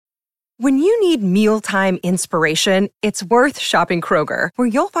When you need mealtime inspiration, it's worth shopping Kroger, where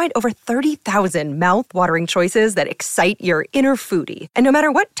you'll find over 30,000 mouth-watering choices that excite your inner foodie. And no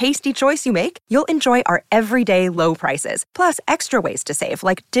matter what tasty choice you make, you'll enjoy our everyday low prices, plus extra ways to save,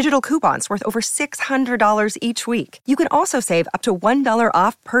 like digital coupons worth over $600 each week. You can also save up to $1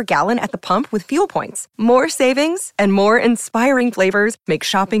 off per gallon at the pump with fuel points. More savings and more inspiring flavors make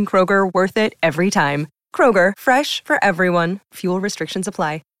shopping Kroger worth it every time. Kroger, fresh for everyone. Fuel restrictions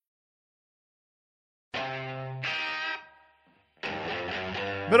apply.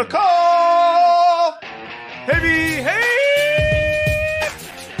 Middle call! Heavy, hey!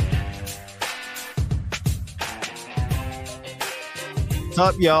 What's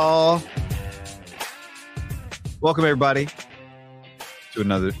up, y'all? Welcome, everybody, to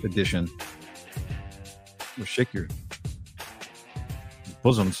another edition. We'll shake your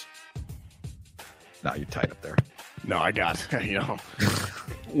bosoms. No, you're tight up there. No, I got,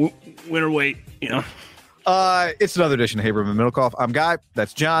 winter weight, It's another edition of Haberman Middlecoff. I'm Guy.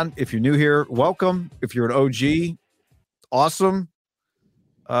 That's John. If you're new here, welcome. If you're an OG, awesome.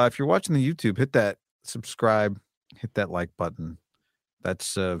 If you're watching the YouTube, hit that subscribe, hit that like button.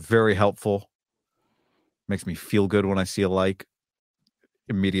 That's very helpful. Makes me feel good when I see a like.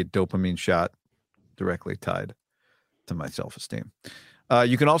 Immediate dopamine shot directly tied to my self-esteem.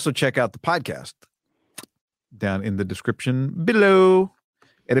 You can also check out the podcast down in the description below.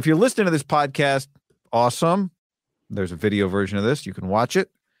 And if you're listening to this podcast, awesome. There's a video version of this. You can watch it.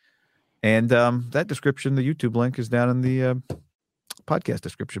 And that description, the YouTube link, is down in the podcast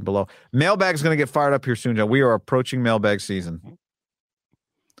description below. Mailbag is going to get fired up here soon, John. We are approaching mailbag season.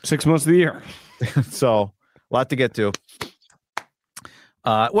 6 months of the year. So, a lot to get to.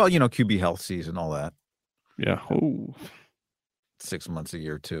 QB health season, all that. Yeah. Ooh. 6 months a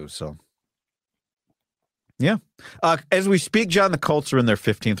year, too. So, yeah. As we speak, John, the Colts are in their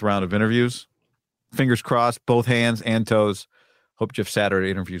 15th round of interviews. Fingers crossed, both hands and toes. Hope Jeff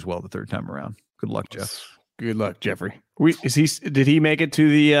Saturday interviews well the third time around. Good luck, Jeff. Good luck, Jeffrey. Did he make it to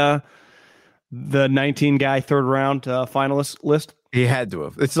the 19 guy third round finalist list? He had to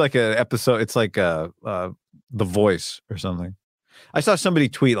have. It's like an episode. It's like The Voice or something. I saw somebody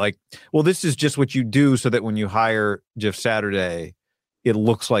tweet like, well, this is just what you do so that when you hire Jeff Saturday, it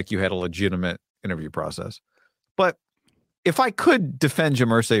looks like you had a legitimate interview process. But if I could defend Jim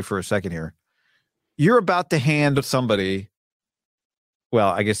Irsay for a second here, you're about to hand somebody, well,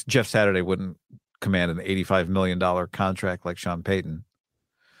 I guess Jeff Saturday wouldn't command an $85 million contract like Sean Payton,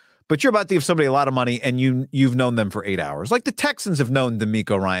 but you're about to give somebody a lot of money and you've known them for 8 hours. Like the Texans have known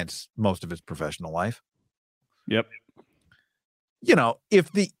DeMeco Ryans most of his professional life. Yep.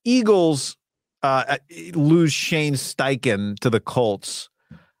 If the Eagles lose Shane Steichen to the Colts,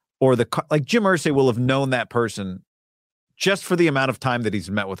 or Jim Irsay will have known that person just for the amount of time that he's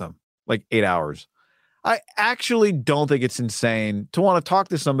met with them, like 8 hours. I actually don't think it's insane to want to talk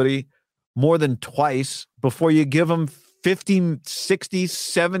to somebody more than twice before you give them $50, $60,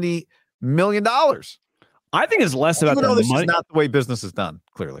 $70 million. I think it's less about the money. This is not the way business is done,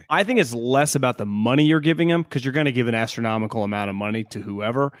 clearly. I think it's less about the money you're giving them, because you're going to give an astronomical amount of money to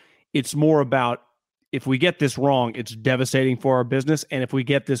whoever. It's more about, if we get this wrong, it's devastating for our business. And if we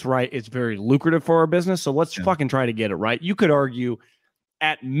get this right, it's very lucrative for our business. So let's fucking try to get it right. You could argue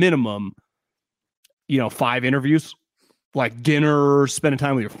at minimum, 5 interviews, like dinner, spending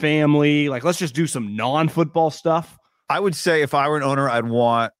time with your family. Like, let's just do some non-football stuff. I would say if I were an owner, I'd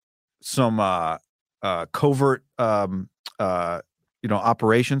want some covert,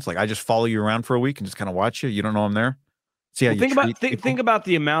 operations. Like, I just follow you around for a week and just kind of watch you. You don't know I'm there. See how think about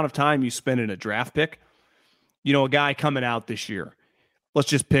the amount of time you spend in a draft pick. A guy coming out this year. Let's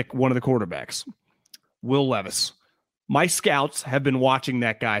just pick one of the quarterbacks, Will Levis. My scouts have been watching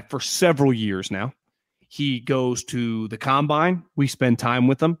that guy for several years now. He goes to the combine. We spend time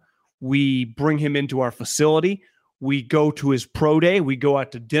with him. We bring him into our facility. We go to his pro day. We go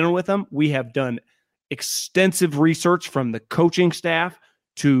out to dinner with him. We have done extensive research from the coaching staff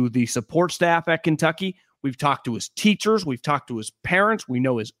to the support staff at Kentucky. We've talked to his teachers. We've talked to his parents. We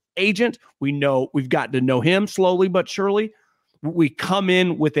know his agent. We've gotten to know him slowly but surely. We come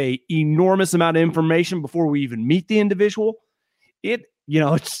in with a enormous amount of information before we even meet the individual.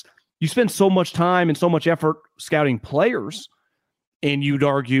 It's you spend so much time and so much effort scouting players, and you'd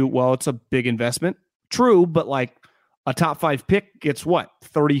argue, well, it's a big investment. True, but like a top 5 pick gets what,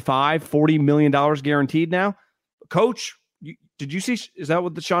 $35-40 million guaranteed now? Coach, did you see, is that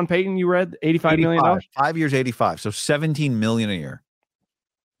what the Sean Payton you read? $85 million? 5 years, 85. So $17 million a year.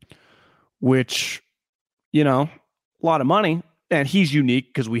 Which, a lot of money. And he's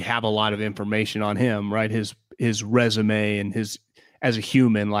unique because we have a lot of information on him, right? His resume and his as a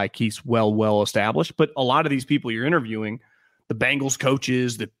human, like he's well established. But a lot of these people you're interviewing, the Bengals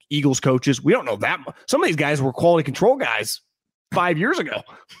coaches, the Eagles coaches, we don't know that much. Some of these guys were quality control guys 5 years ago.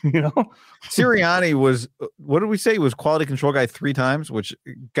 Sirianni was, what did we say? He was quality control guy 3 times, which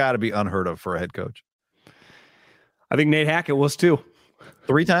got to be unheard of for a head coach. I think Nate Hackett was too.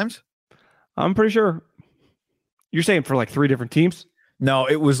 3 times? I'm pretty sure. You're saying for like 3 different teams? No,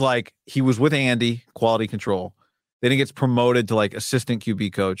 it was like he was with Andy, quality control. Then he gets promoted to like assistant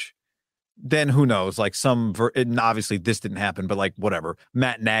QB coach. Then who knows? Like and obviously this didn't happen, but like whatever.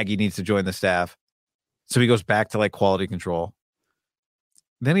 Matt Nagy needs to join the staff. So he goes back to like quality control.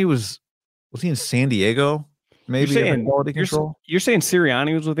 Then he was he in San Diego? Maybe quality control. You're saying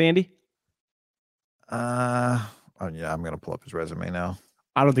Sirianni was with Andy? Oh yeah, I'm gonna pull up his resume now.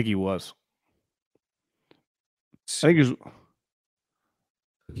 I don't think he was. I think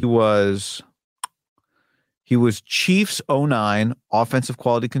he was Chiefs 09 offensive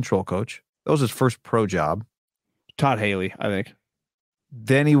quality control coach. That was his first pro job. Todd Haley, I think.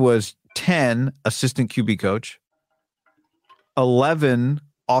 Then he was 10 assistant QB coach, 11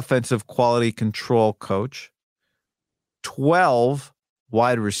 offensive quality control coach, 12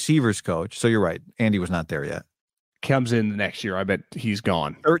 wide receivers coach. So you're right. Andy was not there yet. Comes in the next year. I bet he's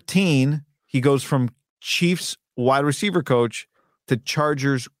gone. 13, he goes from Chiefs wide receiver coach to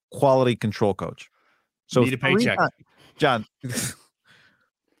Chargers quality control coach. So need a paycheck. John,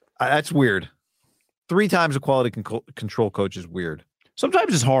 that's weird. 3 times a quality control coach is weird.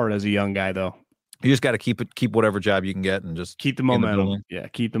 Sometimes it's hard as a young guy, though. You just got to keep whatever job you can get and just keep the momentum. Yeah,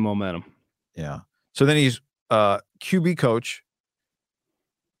 keep the momentum. Yeah. So then he's QB coach.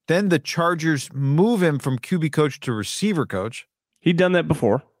 Then the Chargers move him from QB coach to receiver coach. He'd done that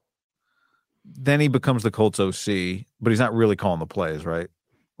before. Then he becomes the Colts OC, but he's not really calling the plays, right?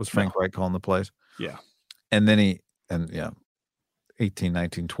 Was Frank Reich calling the plays? Yeah. And then 18,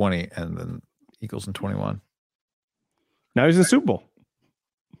 19, 20, and then Eagles in 21. Now he's in the Super Bowl.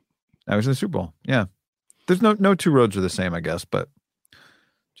 Yeah. There's no 2 roads are the same, I guess, but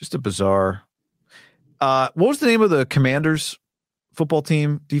just a bizarre. What was the name of the Commanders football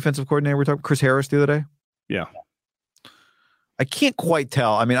team defensive coordinator we were talking? Chris Harris the other day? Yeah. I can't quite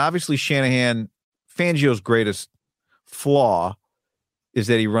tell. I mean, obviously Shanahan, Fangio's greatest flaw is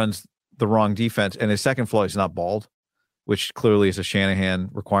that he runs the wrong defense, and his second flaw is not bald, which clearly is a Shanahan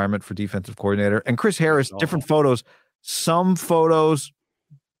requirement for defensive coordinator. And Chris Harris, different photos, some photos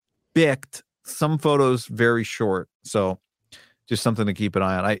bicked, some photos very short. So just something to keep an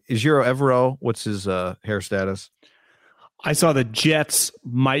eye on. Ejiro Evero, what's his hair status? I saw the Jets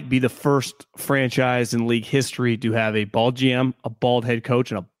might be the first franchise in league history to have a bald GM, a bald head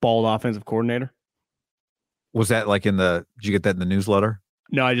coach, and a bald offensive coordinator. Was that like did you get that in the newsletter?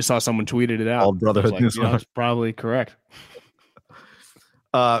 No, I just saw someone tweeted it out. Bald Brotherhood newsletter. That's probably correct.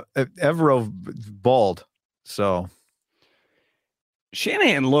 Evero bald. So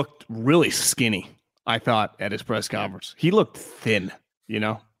Shanahan looked really skinny, I thought, at his press conference. He looked thin,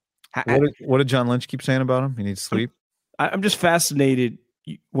 What did John Lynch keep saying about him? He needs sleep. I'm just fascinated.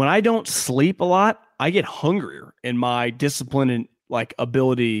 When I don't sleep a lot, I get hungrier, and my discipline and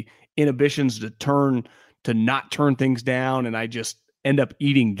inhibitions to not turn things down, and I just end up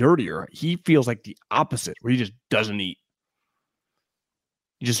eating dirtier. He feels like the opposite, where he just doesn't eat.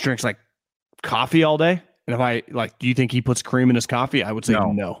 He just drinks like coffee all day. And if do you think he puts cream in his coffee? I would say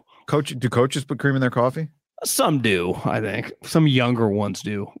no. Do coaches put cream in their coffee? Some do, I think. Some younger ones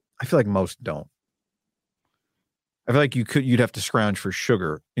do. I feel like most don't. I feel like you'd have to scrounge for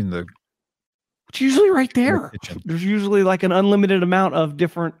sugar in the. It's usually right there. There's usually like an unlimited amount of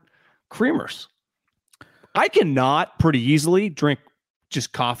different creamers. I cannot pretty easily drink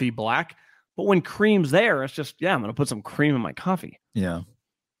just coffee black, but when cream's there, it's just, I'm going to put some cream in my coffee. Yeah.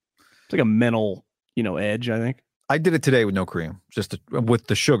 It's like a mental, edge, I think. I did it today with no cream, just with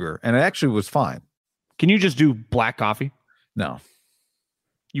the sugar, and it actually was fine. Can you just do black coffee? No.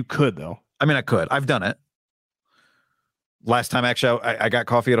 You could, though. I mean, I could. I've done it. Last time, actually, I got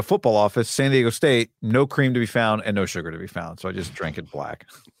coffee at a football office, San Diego State, no cream to be found and no sugar to be found. So I just drank it black.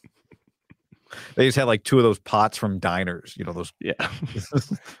 They just had like 2 of those pots from diners, those. Yeah.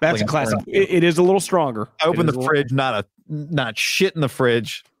 That's a classic. It is a little stronger. I opened the fridge, not shit in the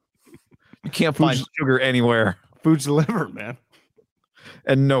fridge. You can't find sugar anywhere. Food's delivered, man.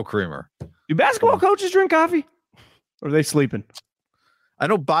 And no creamer. Do basketball coaches drink coffee? Or are they sleeping? I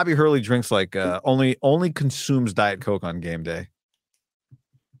know Bobby Hurley drinks like only consumes Diet Coke on game day.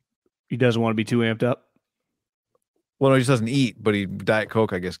 He doesn't want to be too amped up. Well, no, he just doesn't eat, but Diet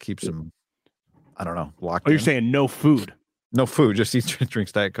Coke, I guess, keeps him, I don't know, locked in. You're saying no food? No food, just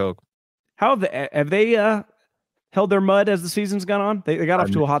drinks Diet Coke. How have they held their mud as the season's gone on? They got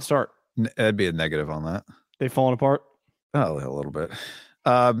off to a hot start. That'd be a negative on that. They've fallen apart. Oh, a little bit.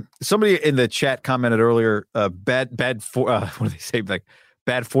 Somebody in the chat commented earlier, what do they say? Like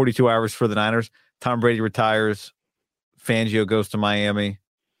bad 42 hours for the Niners. Tom Brady retires. Fangio goes to Miami.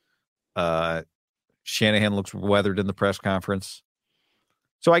 Shanahan looks weathered in the press conference.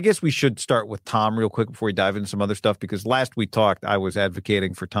 So I guess we should start with Tom real quick before we dive into some other stuff, because last we talked, I was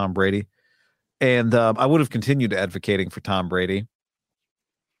advocating for Tom Brady, and I would have continued advocating for Tom Brady.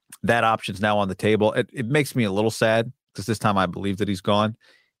 That option's now on the table. It makes me a little sad because this time I believe that he's gone,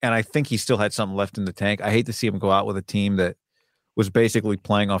 and I think he still had something left in the tank. I hate to see him go out with a team that was basically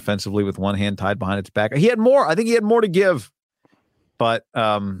playing offensively with one hand tied behind its back. He had more. I think he had more to give, but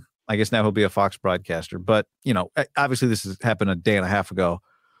I guess now he'll be a Fox broadcaster. But, you know, obviously this has happened a day and a half ago.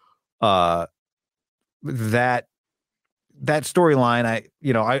 That storyline,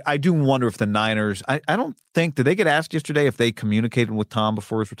 I do wonder if the Niners, I don't think, did they get asked yesterday if they communicated with Tom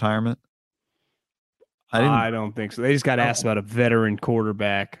before his retirement? I don't think so. They just got asked about a veteran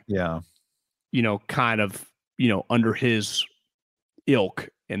quarterback. Yeah. Kind of, under his ilk,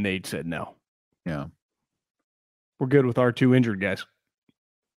 and they said no. Yeah. We're good with our 2 injured guys.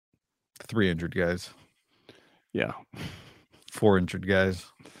 3 injured guys. Yeah. 4 injured guys.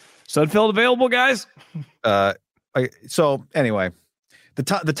 Sudfeld available, guys. So anyway,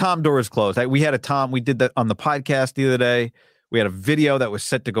 the Tom door is closed. We had a Tom. We did that on the podcast the other day. We had a video that was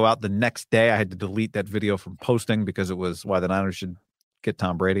set to go out the next day. I had to delete that video from posting because it was why the Niners should get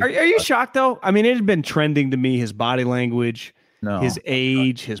Tom Brady. Are you shocked though? I mean, it had been trending to me, his body language, No. his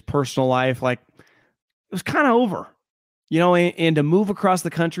age, his personal life. Like, it was kind of over, and to move across the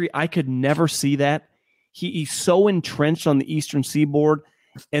country, I could never see that. He's so entrenched on the Eastern Seaboard.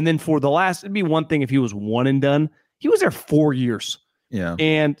 And then for the last, it'd be one thing if he was one and done. He was there 4 years. Yeah.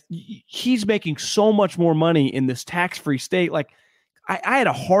 And he's making so much more money in this tax-free state. Like, I had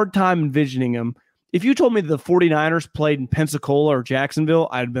a hard time envisioning him. If you told me the 49ers played in Pensacola or Jacksonville,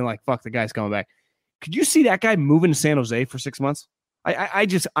 I'd have been like, fuck, the guy's coming back. Could you see that guy moving to San Jose for 6 months?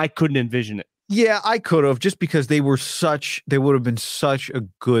 I couldn't envision it. Yeah, I could have, just because they would have been such a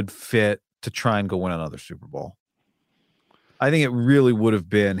good fit to try and go win another Super Bowl. I think it really would have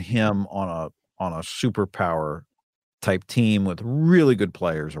been him on a superpower type team with really good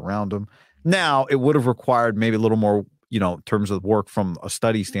players around him. Now, it would have required maybe a little more, in terms of work from a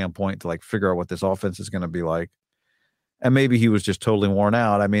study standpoint to like figure out what this offense is going to be like. And maybe he was just totally worn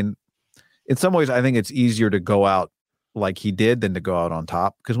out. I mean, in some ways, I think it's easier to go out like he did than to go out on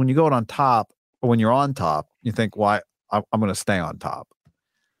top. Because when you go out on top, or when you're on top, you think, why I'm going to stay on top.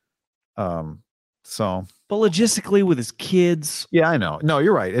 But logistically with his kids. Yeah, I know. No,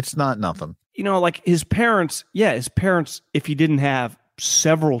 you're right. It's not nothing. Like his parents, if he didn't have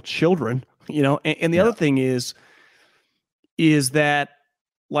several children, and the other thing is that,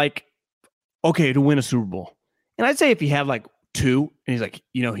 like, okay, to win a Super Bowl. And I'd say if he had like 2, and he's like,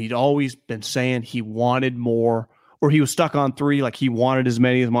 he'd always been saying he wanted more, or he was stuck on 3, like he wanted as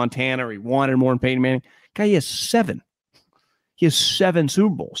many as Montana, or he wanted more than Peyton Manning. Guy, he has 7. He has 7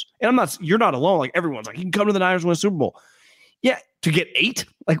 Super Bowls. And you're not alone. Like, everyone's like, he can come to the Niners and win a Super Bowl. Yeah. To get 8?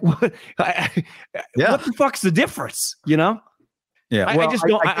 Like, what? What the fuck's the difference? Yeah.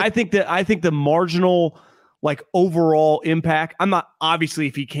 I think the marginal, like, overall impact, I'm not, obviously,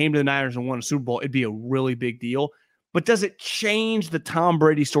 if he came to the Niners and won a Super Bowl, it'd be a really big deal. But does it change the Tom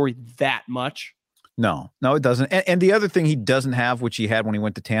Brady story that much? No, it doesn't. And the other thing he doesn't have, which he had when he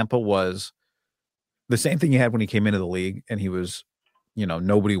went to Tampa, was the same thing he had when he came into the league, and he was,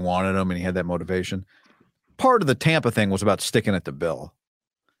 nobody wanted him and he had that motivation. Part of the Tampa thing was about sticking it to Bill.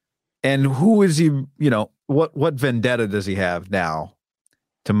 And who is he, what vendetta does he have now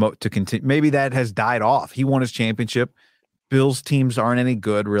to continue? Maybe that has died off. He won his championship. Bill's teams aren't any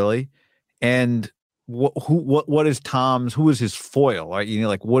good, really. And what is Tom's, who is his foil?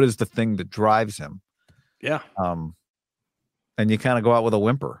 Right? What is the thing that drives him? Yeah. And you kind of go out with a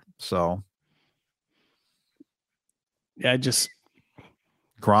whimper. So yeah,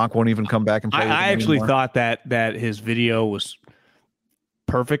 Gronk won't even come back and play. I actually thought that his video was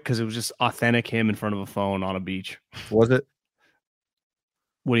perfect because it was just authentic him in front of a phone on a beach. Was it?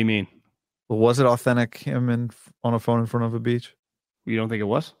 What do you mean? Was it authentic him on a phone in front of a beach? You don't think it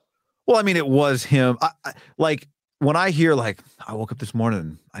was? Well, I mean, it was him. Like, when I hear, like, I woke up this morning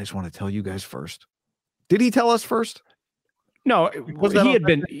and I just want to tell you guys first. Did he tell us first? No,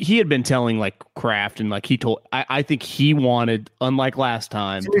 he had been telling, like, Kraft, and like I think he wanted, unlike last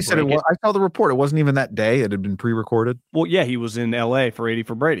time. He said I saw the report. It wasn't even that day. It had been pre-recorded. Well, yeah, he was in LA for 80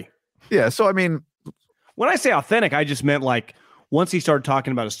 for Brady. Yeah. So, I mean, when I say authentic, I just meant like once he started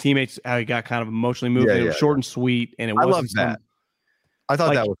talking about his teammates, how he got kind of emotionally moved, it was short and sweet, and it I wasn't love that. I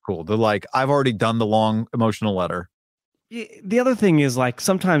thought that was cool. They're like, I've already done the long emotional letter. The other thing is, like,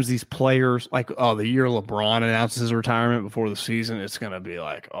 sometimes these players, like, the year LeBron announces his retirement before the season, it's going to be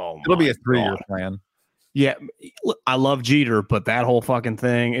like, it'll be a 3-year plan. Yeah, I love Jeter, but that whole fucking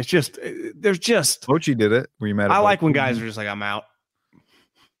thing, it's just, there's just. Bochy did it. Were you mad at I Bochy? like when guys are just like, I'm out.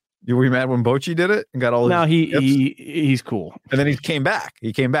 Were you mad when Bochy did it and got all his No, he's cool. And then he came back.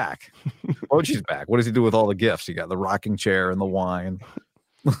 Bochy's back. What does he do with all the gifts? He got the rocking chair and the wine.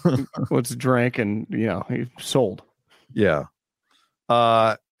 What's drink and, he sold. Yeah.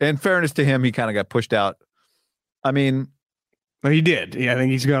 In fairness to him, he kind of got pushed out. I mean, well, he did. Yeah, I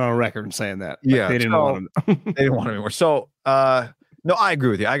think he's gone on record in saying that. Yeah, they didn't want him. They didn't want him anymore. So, no, I agree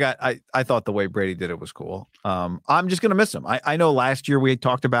with you. I thought the way Brady did it was cool. I'm just gonna miss him. I know last year we had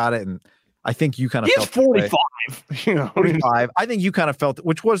talked about it, and I think you kind of he's felt 45. 45. I think you kind of felt,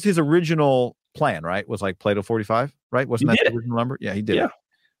 which was his original plan, right? Was like play to 45, right? Wasn't that the original number? Yeah, he did. Yeah.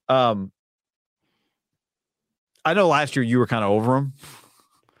 It. I know last year you were kind of over him.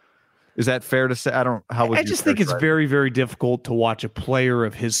 Is that fair to say? I just think it's very, very difficult to watch a player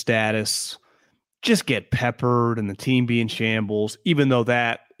of his status just get peppered and the team be in shambles, even though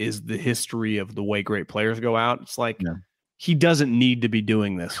that is the history of the way great players go out. It's like he doesn't need to be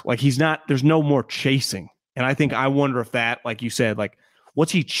doing this. Like there's no more chasing. And I wonder if that, like you said, like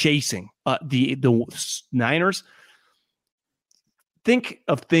what's he chasing? The Niners. Think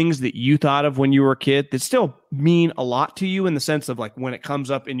of things that you thought of when you were a kid that still mean a lot to you in the sense of like when it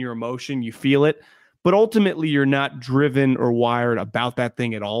comes up in your emotion, you feel it, but ultimately you're not driven or wired about that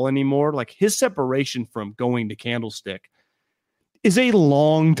thing at all anymore. Like his separation from going to Candlestick is a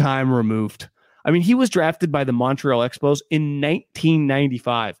long time removed. I mean, he was drafted by the Montreal Expos in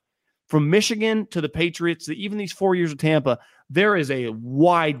 1995. From Michigan to the Patriots, even these 4 years of Tampa, there is a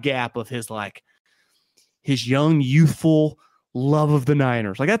wide gap of his young, youthful love of the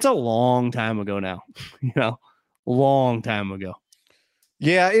Niners. Like that's a long time ago now, long time ago.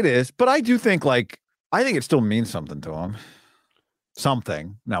 Yeah, it is. But I do think I think it still means something to him.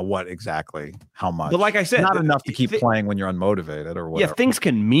 Something. Now, what exactly? How much? But like I said, not enough to keep playing when you're unmotivated or whatever. Yeah, things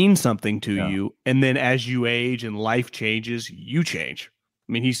can mean something to you. And then as you age and life changes, you change.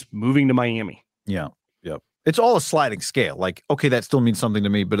 I mean, he's moving to Miami. Yeah. Yep. It's all a sliding scale. Like, okay, that still means something to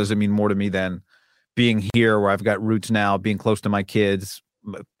me, but does it mean more to me than being here where I've got roots now, being close to my kids,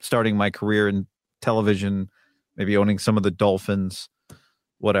 starting my career in television, maybe owning some of the Dolphins,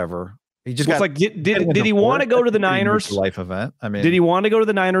 whatever. He just got did he want to go to the Niners? Life event. I mean, did he want to go to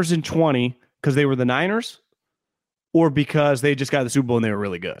the Niners in 20 because they were the Niners, or because they just got the Super Bowl and they were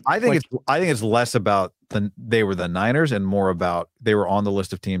really good? I think it's less about they were the Niners and more about they were on the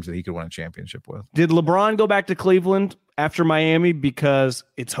list of teams that he could win a championship with. Did LeBron go back to Cleveland after Miami because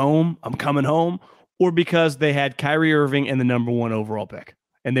it's home, I'm coming home, or because they had Kyrie Irving and the number 1 overall pick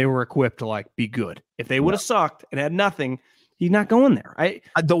and they were equipped to be good? If they would have sucked and had nothing, he's not going there.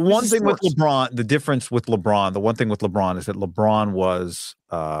 The one thing with LeBron, the difference with LeBron, the one thing with LeBron is that LeBron was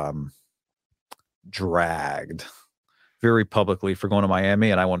dragged very publicly for going to Miami.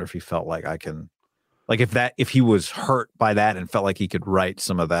 And I wonder if he felt like if he was hurt by that and felt like he could right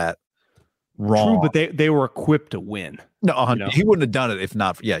some of that wrong. True, but they were equipped to win. No, he wouldn't have done it if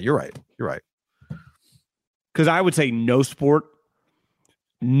not. Yeah, you're right. You're right. Because I would say no sport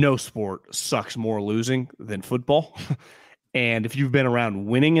sucks more losing than football. And if you've been around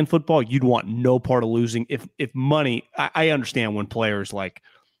winning in football, you'd want no part of losing. If money, I understand when players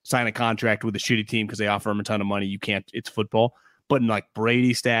sign a contract with a shitty team because they offer them a ton of money. You can't, it's football. But in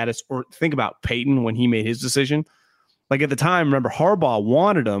Brady status, or think about Peyton when he made his decision. At the time, remember Harbaugh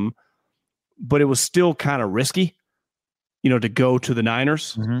wanted him, but it was still kind of risky, to go to the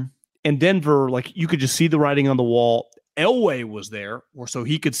Niners. Mm-hmm. And Denver, you could just see the writing on the wall. Elway was there, so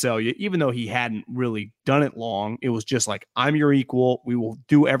he could sell you, even though he hadn't really done it long. It was just I'm your equal. We will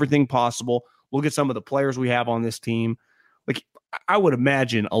do everything possible. Look at some of the players we have on this team. I would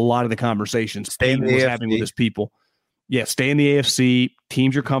imagine a lot of the conversations Peyton was having with his people. Yeah, stay in the AFC,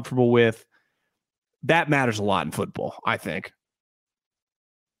 teams you're comfortable with. That matters a lot in football, I think.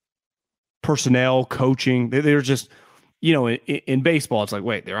 Personnel, coaching, they're just... in baseball, it's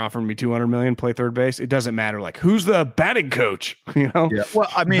wait, they're offering me $200 million, play third base. It doesn't matter. Who's the batting coach? Yeah. Well,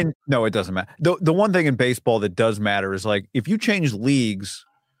 I mean, no, it doesn't matter. The one thing in baseball that does matter is if you change leagues,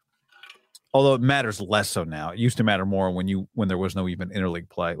 although it matters less so now. It used to matter more when there was no even interleague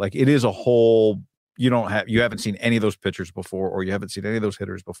play. It is a whole. You haven't seen any of those pitchers before, or you haven't seen any of those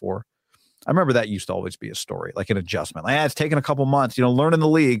hitters before. I remember that used to always be a story, an adjustment. It's taken a couple months, learning the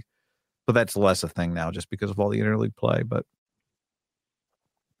league. But that's less a thing now just because of all the interleague play. But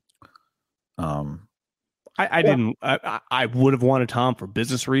I didn't. I would have wanted Tom for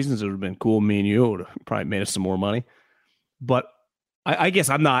business reasons. It would have been cool. Me and you would have probably made us some more money. But I guess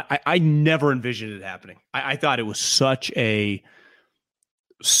I'm not. I never envisioned it happening. I thought it was such a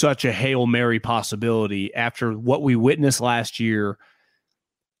Hail Mary possibility after what we witnessed last year.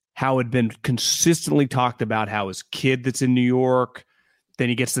 How it had been consistently talked about how his kid that's in New York, then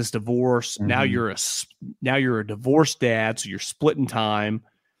he gets this divorce. Mm-hmm. Now you're a divorced dad, so you're splitting time.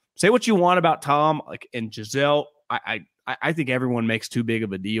 Say what you want about Tom, like, and Gisele. I think everyone makes too big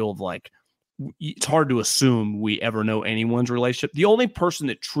of a deal of, like, it's hard to assume we ever know anyone's relationship. The only person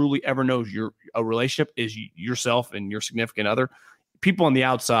that truly ever knows a relationship is yourself and your significant other. People on the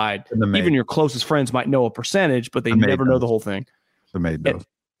outside, even your closest friends, might know a percentage, but they never know the whole thing. The maid knows.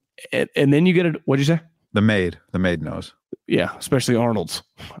 And then you get it. What'd you say? The maid knows. Yeah, especially Arnold's.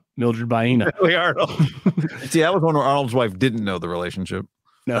 Mildred Baena. Really, Arnold. See, that was one where Arnold's wife didn't know the relationship.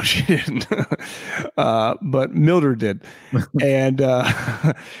 No, she didn't. But Mildred did. And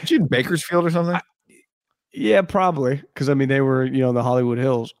she in Bakersfield or something? Yeah, probably. Because, I mean, they were, the Hollywood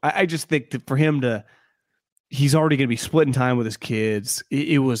Hills. I just think that for him he's already going to be splitting time with his kids.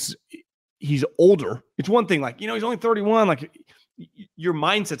 He's older. It's one thing, like, he's only 31. Like, your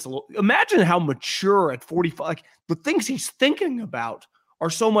mindset's a little, imagine how mature at 45, like, the things he's thinking about are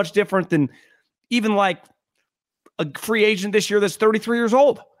so much different than even like a free agent this year that's 33 years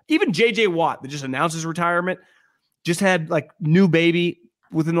old. Even JJ Watt that just announced his retirement, just had like new baby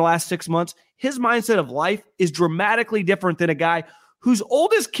within the last 6 months. His mindset of life is dramatically different than a guy whose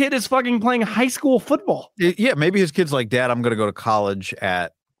oldest kid is fucking playing high school football. Yeah. Maybe his kid's like, Dad, I'm going to go to college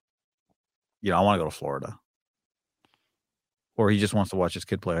at, I want to go to Florida. Or he just wants to watch his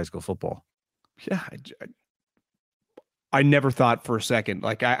kid play high school football. Yeah. I never thought for a second,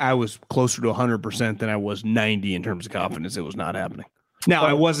 like I was closer to 100% than I was 90 in terms of confidence. It was not happening. Now,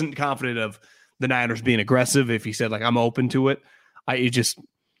 I wasn't confident of the Niners being aggressive. If he said, like, I'm open to it, I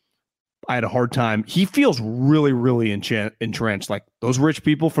had a hard time. He feels really, really entrenched. Like those rich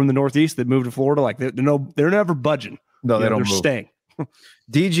people from the Northeast that moved to Florida, like they're never budging. No, they don't. They're staying.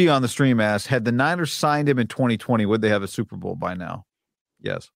 DG on the stream asked, had the Niners signed him in 2020, would they have a Super Bowl by now?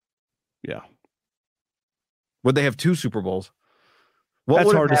 Yes. Yeah. Would they have 2 Super Bowls?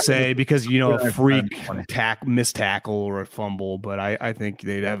 That's hard to say because, a freak missed tackle or a fumble, but I think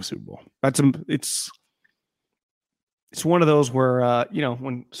they'd have a Super Bowl. It's one of those where,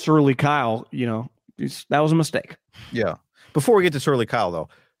 when Surly Kyle, that was a mistake. Yeah. Before we get to Surly Kyle, though,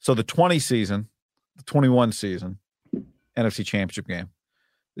 so the 20 season, the 21 season, NFC Championship game,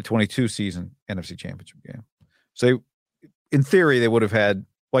 the 22 season NFC Championship game. So in theory, they would have had,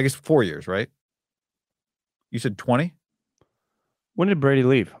 I guess 4 years, right? You said 20? When did Brady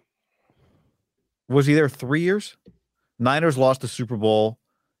leave? Was he there 3 years? Niners lost the Super Bowl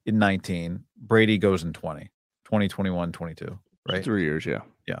in 19. Brady goes in 20, 21, 22, right? 3 years, yeah.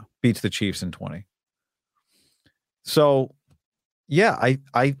 Yeah. Beats the Chiefs in 20. So, yeah,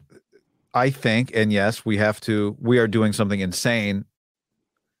 I think, and yes, we are doing something insane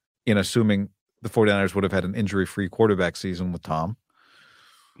in assuming the 49ers would have had an injury-free quarterback season with Tom.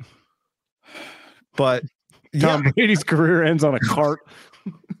 But Tom Brady's career ends on a cart.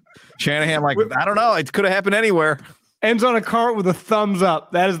 Shanahan, like, I don't know. It could have happened anywhere. Ends on a cart with a thumbs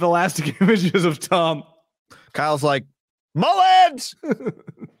up. That is the lasting images of Tom. Kyle's like, Mullins!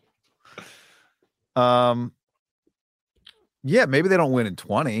 Yeah, maybe they don't win in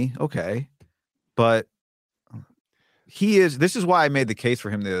 20. Okay. But this is why I made the case for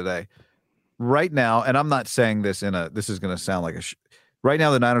him the other day. Right now, and I'm not saying this this is going to sound like right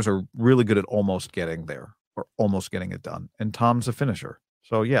now the Niners are really good at almost getting there or almost getting it done. And Tom's a finisher.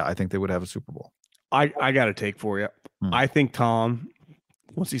 So, yeah, I think they would have a Super Bowl. I got a take for you. I think Tom,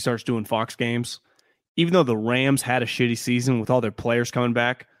 once he starts doing Fox games, even though the Rams had a shitty season with all their players coming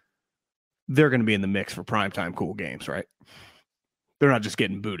back, they're going to be in the mix for primetime cool games, right? They're not just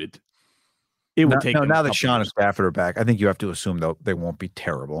getting booted. It would take. Now that Sean and Stafford are back, I think you have to assume though they won't be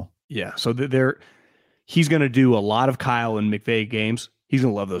terrible. Yeah, so he's going to do a lot of Kyle and McVay games. He's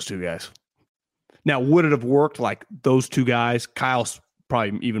going to love those two guys. Now, would it have worked like those two guys? Kyle's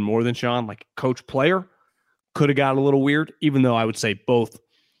probably even more than Sean. Like coach player could have got a little weird. Even though I would say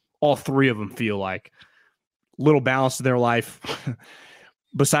all three of them feel like little balance to their life.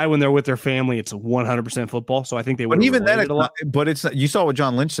 Beside when they're with their family, it's 100% football. So I think they would. But even then, it's not, you saw what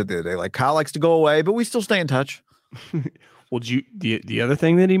John Lynch said the other day. Like Kyle likes to go away, but we still stay in touch. Well, the other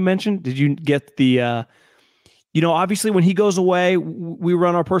thing that he mentioned? Did you get the? Obviously when he goes away, we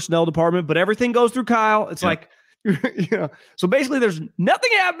run our personnel department, but everything goes through Kyle. It's like So basically, there's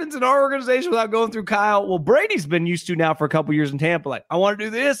nothing happens in our organization without going through Kyle. Well, Brady's been used to now for a couple years in Tampa. Like, I want to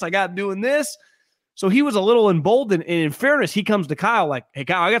do this. I got doing this. So he was a little emboldened. And in fairness, he comes to Kyle like, hey,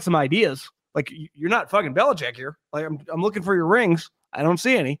 Kyle, I got some ideas. Like, you're not fucking Belichick here. Like, I'm looking for your rings. I don't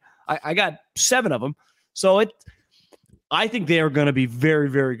see any. I got 7 of them. So I think they are going to be very,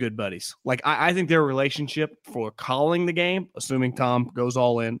 very good buddies. Like, I think their relationship for calling the game, assuming Tom goes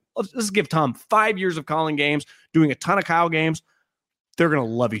all in, let's give Tom 5 years of calling games, doing a ton of Kyle games. They're going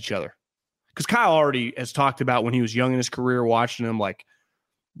to love each other. Because Kyle already has talked about when he was young in his career, watching him, like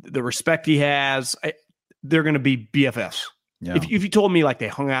the respect he has. They're going to be BFFs. Yeah. If you told me like they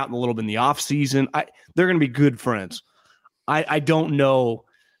hung out a little bit in the off season, they're going to be good friends. I don't know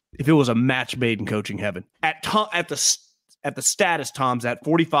if it was a match made in coaching heaven at the status Tom's at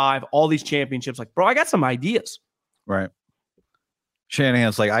 45, all these championships. Like, bro, I got some ideas. Right.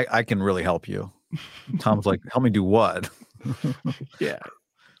 Shanahan's like, I can really help you. Tom's like, help me do what? Yeah.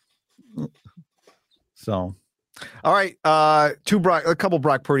 So, all right. A couple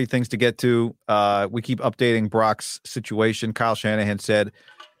Brock Purdy things to get to. We keep updating Brock's situation. Kyle Shanahan said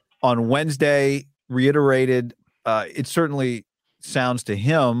on Wednesday, reiterated, it certainly sounds to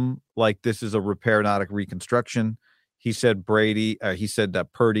him like this is a repair, not a reconstruction. He said that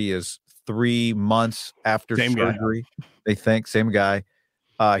Purdy is 3 months after surgery. They think same guy.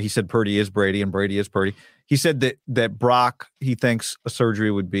 He said Purdy is Brady and Brady is Purdy. He said that Brock, he thinks a surgery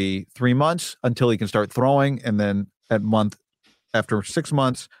would be 3 months until he can start throwing. And then after 6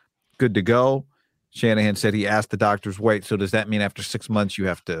 months, good to go. Shanahan said he asked the doctors, wait, so does that mean after 6 months you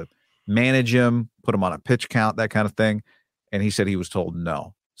have to manage him, put him on a pitch count, that kind of thing? And he said he was told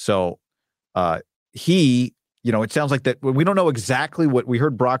no. So it sounds like that we don't know exactly what we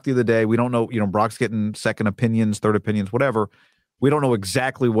heard Brock the other day. We don't know, Brock's getting second opinions, third opinions, whatever. We don't know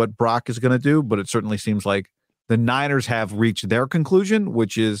exactly what Brock is going to do, but it certainly seems like the Niners have reached their conclusion,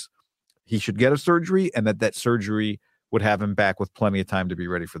 which is he should get a surgery and that surgery would have him back with plenty of time to be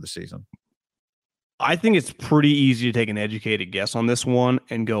ready for the season. I think it's pretty easy to take an educated guess on this one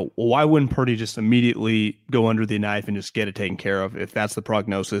and go, well, why wouldn't Purdy just immediately go under the knife and just get it taken care of if that's the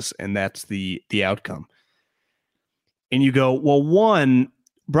prognosis and that's the outcome? And you go, well, one,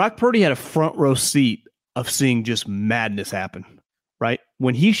 Brock Purdy had a front row seat of seeing just madness happen, right?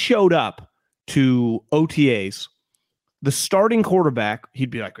 When he showed up to OTAs, the starting quarterback,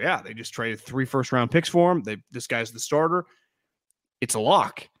 he'd be like, yeah, they just traded 3 first-round picks for him. This guy's the starter. It's a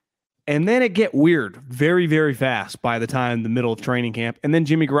lock. And then it get weird very, very fast by the time the middle of training camp. And then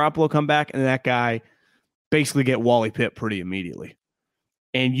Jimmy Garoppolo come back, and that guy basically get Wally Pipp pretty immediately.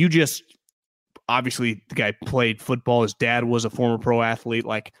 And you just, obviously, the guy played football. His dad was a former pro athlete.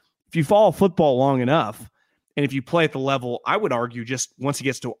 Like, if you follow football long enough, and if you play at the level, I would argue just once he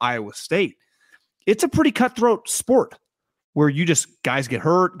gets to Iowa State, it's a pretty cutthroat sport where guys get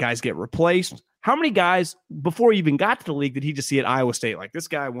hurt, guys get replaced. How many guys, before he even got to the league, did he just see at Iowa State? Like, this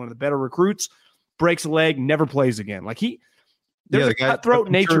guy, one of the better recruits, breaks a leg, never plays again. Like, there's a cutthroat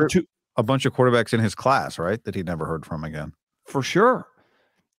nature to a bunch of quarterbacks in his class, right, that he never heard from again. For sure.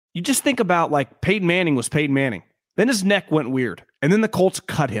 You just think about, like, Peyton Manning was Peyton Manning. Then his neck went weird, and then the Colts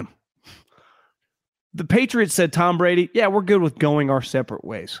cut him. The Patriots said, Tom Brady, yeah, we're good with going our separate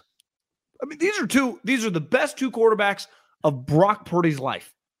ways. I mean, these are the best 2 quarterbacks of Brock Purdy's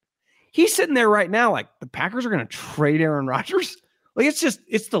life. He's sitting there right now like, the Packers are going to trade Aaron Rodgers? Like,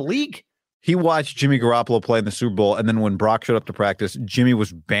 it's the league. He watched Jimmy Garoppolo play in the Super Bowl, and then when Brock showed up to practice, Jimmy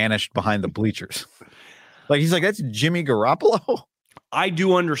was banished behind the bleachers. Like, he's like, that's Jimmy Garoppolo? I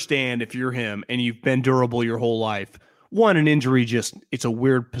do understand if you're him and you've been durable your whole life. One, an injury it's a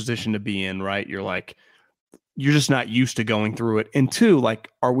weird position to be in, right? You're like, you're just not used to going through it. And 2, like,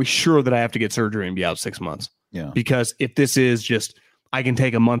 are we sure that I have to get surgery and be out 6 months? Yeah. Because if this is just, I can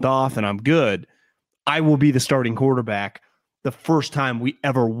take a month off and I'm good, I will be the starting quarterback the first time we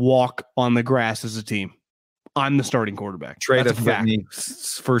ever walk on the grass as a team. I'm the starting quarterback. Trade us any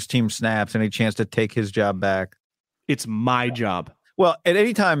first team snaps, any chance to take his job back. It's my job. Well, at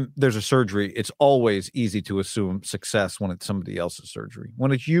any time there's a surgery, it's always easy to assume success when it's somebody else's surgery.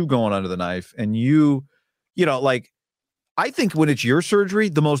 When it's you going under the knife and like, I think when it's your surgery,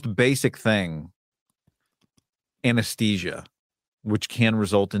 the most basic thing, anesthesia, which can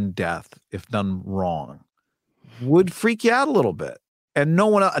result in death if done wrong, would freak you out a little bit. And no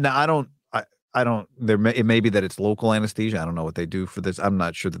one else, now it may be that it's local anesthesia. I don't know what they do for this. I'm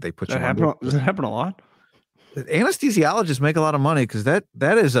not sure that they put Does that happen a lot? Anesthesiologists make a lot of money because that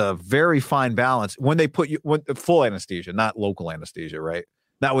is a very fine balance when they put you full anesthesia, not local anesthesia, right?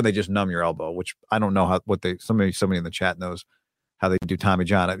 Not when they just numb your elbow, which I don't know somebody in the chat knows how they do Tommy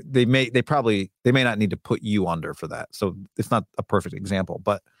John. They may not need to put you under for that. So it's not a perfect example,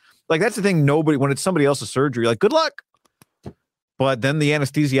 but like that's the thing. When it's somebody else's surgery, like good luck. But then the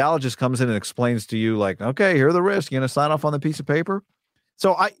anesthesiologist comes in and explains to you, like, okay, here are the risks. You're gonna sign off on the piece of paper.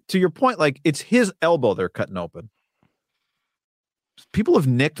 So to your point, like it's his elbow they're cutting open. People have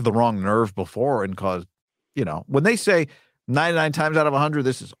nicked the wrong nerve before and caused, when they say 99 times out of 100,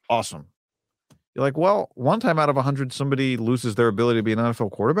 this is awesome. You're like, well, one time out of 100, somebody loses their ability to be an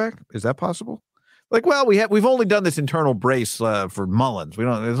NFL quarterback. Is that possible? Like, well, we've only done this internal brace for Mullins.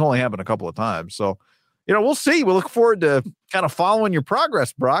 It's only happened a couple of times. So, we'll see. We'll look forward to kind of following your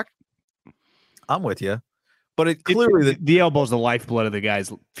progress, Brock. I'm with you. But clearly the elbow's the lifeblood of the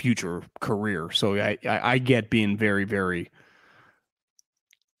guy's future career. So I get being very, very,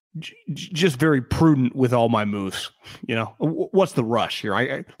 just very prudent with all my moves. What's the rush here?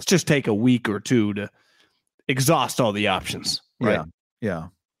 Let's just take a week or two to exhaust all the options. Right? Yeah.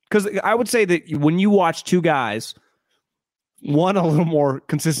 Because I would say that when you watch two guys, one a little more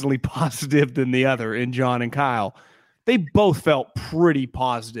consistently positive than the other in John and Kyle, they both felt pretty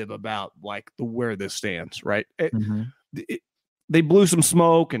positive about like where this stands, right? They blew some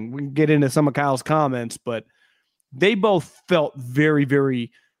smoke, and we can get into some of Kyle's comments, but they both felt very,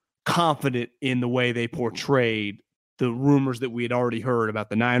 very confident in the way they portrayed the rumors that we had already heard about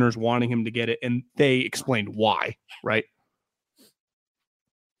the Niners wanting him to get it, and they explained why, right?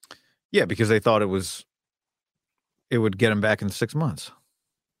 Yeah, because they thought it would get him back in 6 months.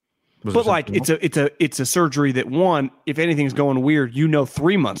 But like it's a surgery that, one, if anything's going weird,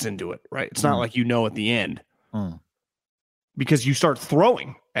 3 months into it, right? It's not like at the end, because you start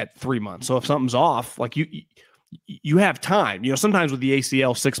throwing at 3 months. So if something's off, like you have time. Sometimes with the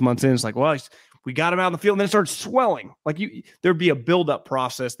ACL, 6 months in, it's like, well, we got him out in the field, and then it starts swelling. Like there'd be a buildup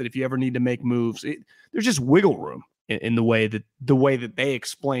process that if you ever need to make moves, there's just wiggle room in the way that they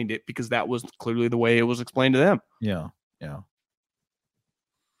explained it, because that was clearly the way it was explained to them. Yeah.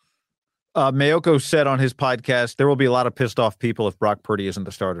 Mayoko said on his podcast, there will be a lot of pissed off people if Brock Purdy isn't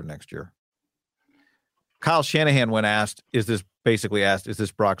the starter next year. Kyle Shanahan, when asked, is this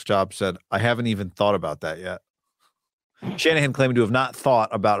Brock's job, said, I haven't even thought about that yet. Shanahan claimed to have not thought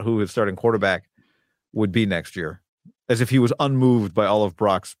about who his starting quarterback would be next year, as if he was unmoved by all of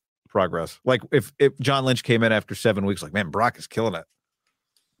Brock's progress. Like if John Lynch came in after 7 weeks, like, man, Brock is killing it.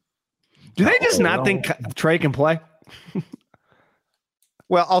 Do they just not think Trey can play?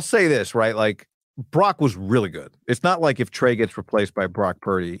 Well, I'll say this, right? Like, Brock was really good. It's not like if Trey gets replaced by Brock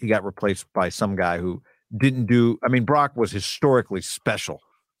Purdy, he got replaced by some guy who didn't do. I mean, Brock was historically special.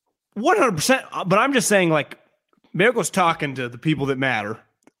 100%. But I'm just saying, like, Miracle's talking to the people that matter,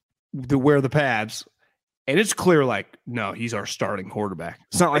 that wear the pads, and it's clear, like, no, he's our starting quarterback.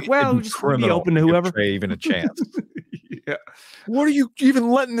 It's not like, well, we just be open to whoever. Trey even a chance. Yeah. What are you even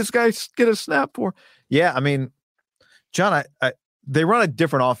letting this guy get a snap for? Yeah, I mean, John, they run a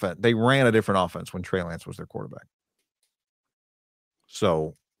different offense. They ran a different offense when Trey Lance was their quarterback.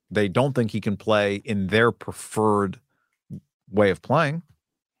 So they don't think he can play in their preferred way of playing.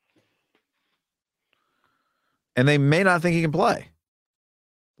 And they may not think he can play.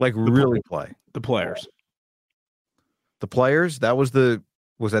 Like really play. The players. The players, was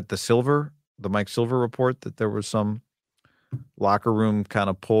that the Mike Silver report that there was some locker room kind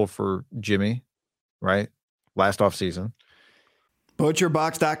of pull for Jimmy, right? Last offseason.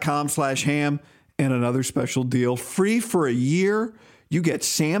 ButcherBox.com/ham and another special deal. Free for a year. You get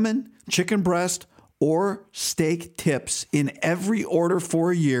salmon, chicken breast, or steak tips in every order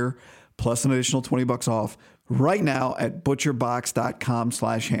for a year, plus an additional $20 off right now at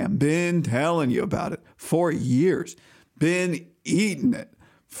ButcherBox.com/ham. Been telling you about it for years. Been eating it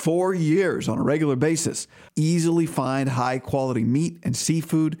for years on a regular basis. Easily find high-quality meat and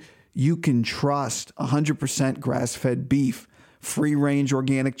seafood you can trust. 100% grass-fed beef, free-range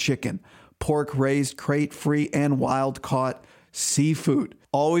organic chicken, pork-raised, crate-free, and wild-caught seafood.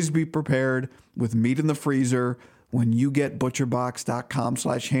 Always be prepared with meat in the freezer when you get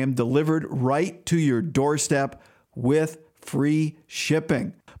ButcherBox.com/ham delivered right to your doorstep with free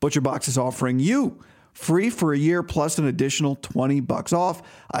shipping. ButcherBox is offering you free for a year plus an additional $20 off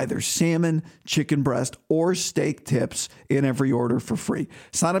either salmon, chicken breast, or steak tips in every order for free.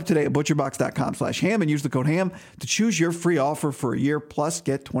 Sign up today at ButcherBox.com/ham and use the code HAM to choose your free offer for a year plus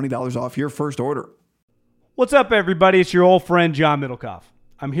get $20 off your first order. What's up, everybody? It's your old friend, John Middlecoff.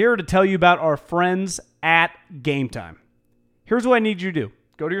 I'm here to tell you about our friends at Game Time. Here's what I need you to do.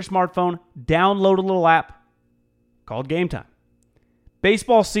 Go to your smartphone, download a little app called Game Time.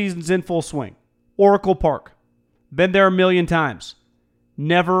 Baseball season's in full swing. Oracle Park. Been there a million times.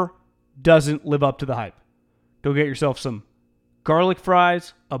 Never doesn't live up to the hype. Go get yourself some garlic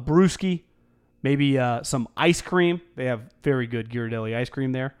fries, a brewski, maybe some ice cream. They have very good Ghirardelli ice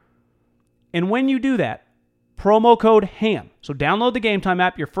cream there. And when you do that, promo code HAM. So download the Game Time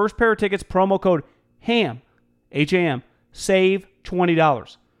app. Your first pair of tickets, promo code HAM, H-A-M, save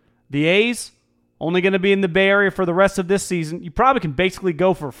 $20. The A's, only going to be in the Bay Area for the rest of this season. You probably can basically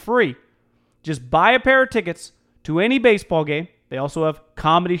go for free. Just buy a pair of tickets to any baseball game. They also have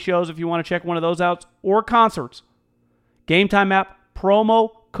comedy shows if you want to check one of those out, or concerts. Game Time app, promo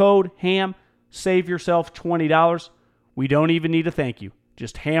code HAM, save yourself $20. We don't even need a thank you.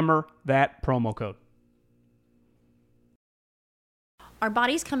 Just hammer that promo code. Our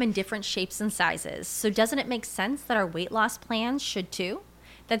bodies come in different shapes and sizes, so doesn't it make sense that our weight loss plans should too?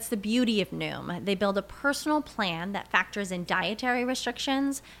 That's the beauty of Noom. They build a personal plan that factors in dietary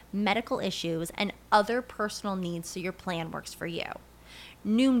restrictions, medical issues, and other personal needs so your plan works for you.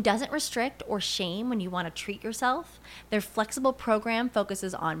 Noom doesn't restrict or shame when you want to treat yourself. Their flexible program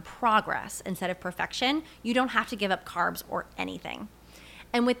focuses on progress instead of perfection. You don't have to give up carbs or anything.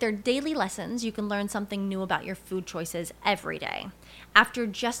 And with their daily lessons, you can learn something new about your food choices every day. After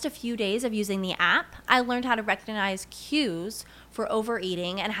just a few days of using the app, I learned how to recognize cues for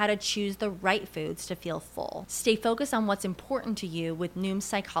overeating and how to choose the right foods to feel full. Stay focused on what's important to you with Noom's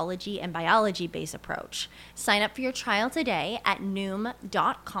psychology and biology-based approach. Sign up for your trial today at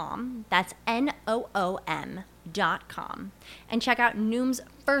Noom.com. That's Noom.com. And check out Noom's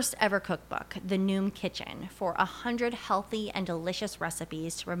first ever cookbook, The Noom Kitchen, for 100 healthy and delicious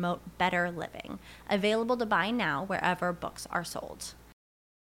recipes to promote better living. Available to buy now wherever books are sold.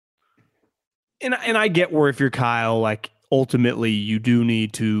 And I get where if you're Kyle, like ultimately you do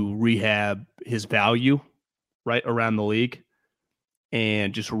need to rehab his value, right, around the league,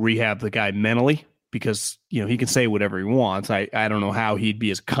 and just rehab the guy mentally, because he can say whatever he wants. I don't know how he'd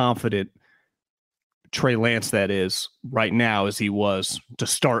be as confident, Trey Lance that is, right now as he was to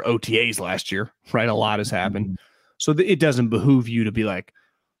start OTAs last year, right? A lot has happened. So it doesn't behoove you to be like,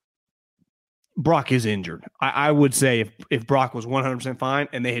 Brock is injured. I would say if Brock was 100% fine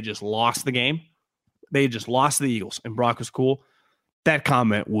and they had just lost the game, they had just lost the Eagles and Brock was cool, that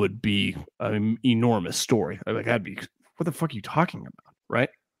comment would be an enormous story. Like, that'd be, what the fuck are you talking about, right?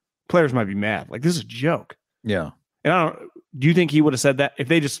 Players might be mad. Like, this is a joke. Yeah. And do you think he would have said that if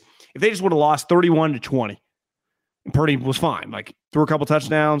they just would have lost 31-20 and Purdy was fine, like threw a couple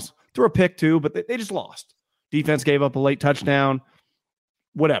touchdowns, threw a pick too, but they just lost. Defense gave up a late touchdown,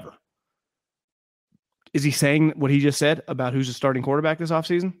 whatever. Is he saying what he just said about who's the starting quarterback this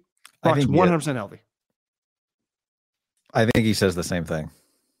offseason? Brock's 100% healthy. I think he says the same thing.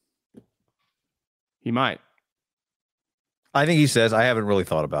 He might. I think he says, I haven't really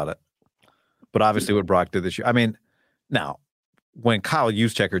thought about it. But obviously what Brock did this year. I mean, now, when Kyle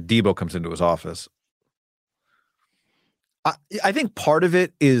Juszczyk or Debo comes into his office, I think part of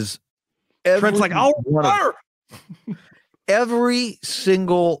it is Trent's like, every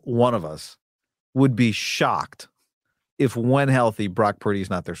single one of us would be shocked if, when healthy, Brock Purdy is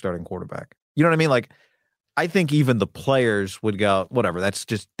not their starting quarterback. You know what I mean? Like, I think even the players would go, whatever, that's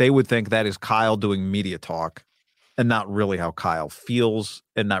just, they would think that is Kyle doing media talk and not really how Kyle feels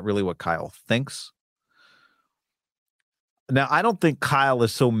and not really what Kyle thinks. Now, I don't think Kyle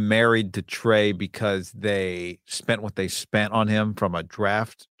is so married to Trey because they spent what they spent on him from a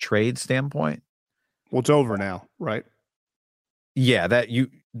draft trade standpoint. Well, it's over now, right? Yeah,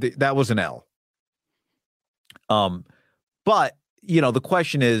 that was an L. But, the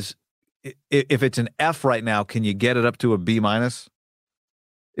question is, if it's an F right now, can you get it up to a B minus?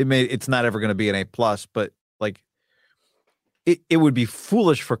 It's not ever going to be an A plus, but like it would be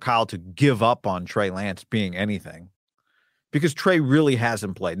foolish for Kyle to give up on Trey Lance being anything, because Trey really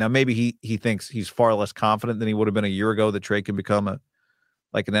hasn't played. Now, maybe he thinks he's far less confident than he would have been a year ago that Trey can become an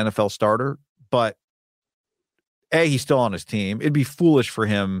NFL starter, but he's still on his team. It'd be foolish for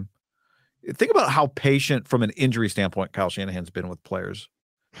him. Think about how patient from an injury standpoint Kyle Shanahan's been with players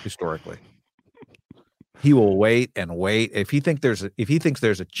historically. He will wait and wait. If he thinks there's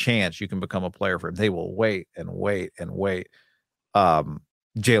a chance you can become a player for him, they will wait and wait and wait.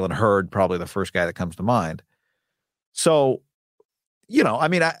 Jalen Hurd, probably the first guy that comes to mind. So,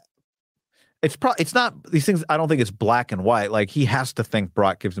 it's not these things. I don't think it's black and white. Like, he has to think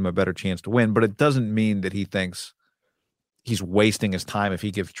Brock gives him a better chance to win, but it doesn't mean that he thinks he's wasting his time if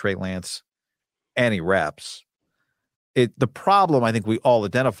he gives Trey Lance any reps. The problem, I think we all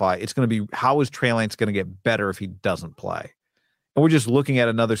identify, it's going to be, how is Trey Lance going to get better if he doesn't play? And we're just looking at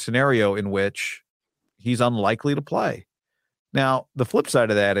another scenario in which he's unlikely to play. Now, the flip side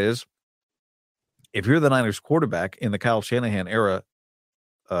of that is, if you're the Niners quarterback in the Kyle Shanahan era,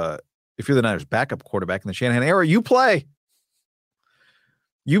 if you're the Niners backup quarterback in the Shanahan era, you play.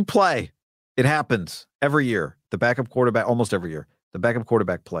 You play. It happens every year. The backup quarterback, almost every year, the backup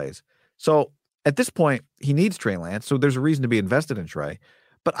quarterback plays. So at this point, he needs Trey Lance. So there's a reason to be invested in Trey.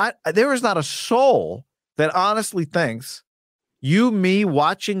 But there is not a soul that honestly thinks you, me,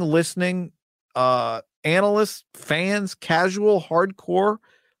 watching, listening, analysts, fans, casual, hardcore,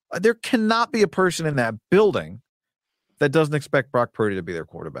 there cannot be a person in that building that doesn't expect Brock Purdy to be their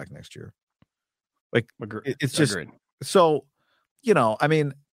quarterback next year. Like, it's just so, I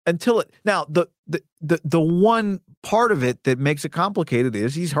mean, until it now, the one part of it that makes it complicated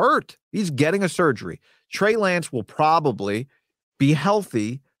is he's hurt. He's getting a surgery. Trey Lance will probably be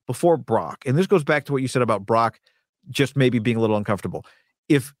healthy before Brock. And this goes back to what you said about Brock just maybe being a little uncomfortable.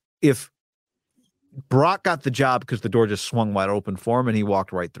 If Brock got the job because the door just swung wide open for him and he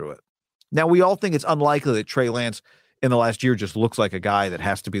walked right through it. Now, we all think it's unlikely that Trey Lance in the last year just looks like a guy that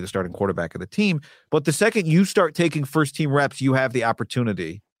has to be the starting quarterback of the team. But the second you start taking first team reps, you have the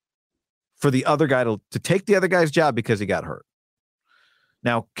opportunity for the other guy to take the other guy's job because he got hurt.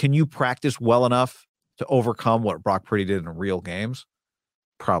 Now, can you practice well enough to overcome what Brock Purdy did in real games?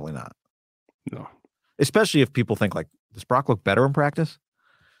 Probably not. No. Especially if people think, like, does Brock look better in practice?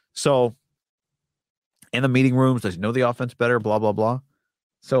 So in the meeting rooms, does he know the offense better? Blah, blah, blah.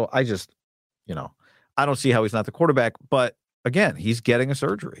 So I just, I don't see how he's not the quarterback. But again, he's getting a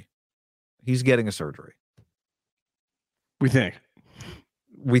surgery. We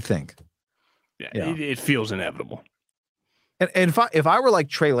think. Yeah. It feels inevitable. And if I were like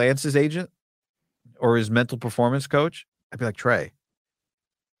Trey Lance's agent or his mental performance coach, I'd be like, Trey,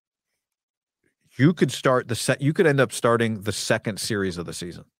 you could end up starting the second series of the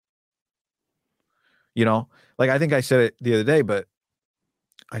season. Like I think I said it the other day, but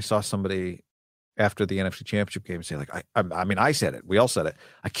I saw somebody after the NFC Championship game say, like, I mean, I said it. We all said it.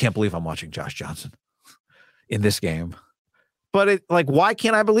 I can't believe I'm watching Josh Johnson in this game. But why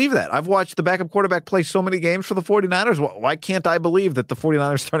can't I believe that? I've watched the backup quarterback play so many games for the 49ers. Why can't I believe that the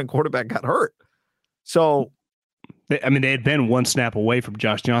 49ers starting quarterback got hurt? So, they had been one snap away from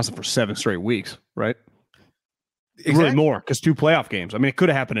Josh Johnson for 7 straight weeks, right? Exactly. Really more, because 2 playoff games. I mean, it could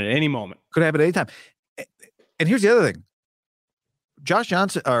have happened at any moment. Could happen at any time. And here's the other thing. Josh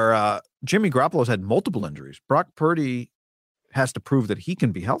Johnson or Jimmy Garoppolo's had multiple injuries. Brock Purdy has to prove that he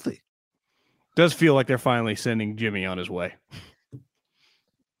can be healthy. Does feel like they're finally sending Jimmy on his way.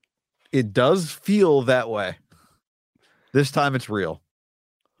 It does feel that way. This time it's real.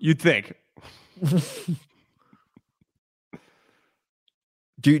 You'd think. Is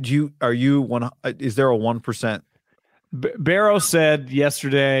there a 1%? Barrow said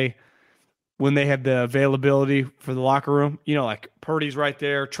yesterday when they had the availability for the locker room, like Purdy's right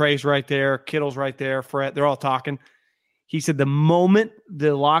there, Trey's right there, Kittle's right there, Fred, they're all talking. He said the moment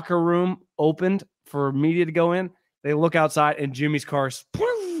the locker room opened for media to go in, they look outside and Jimmy's car's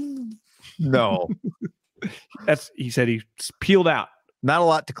no. He said he peeled out. Not a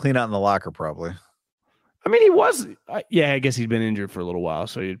lot to clean out in the locker, probably. I mean, he was. I guess he'd been injured for a little while,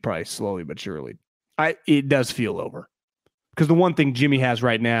 so he'd probably slowly but surely. It does feel over. Because the one thing Jimmy has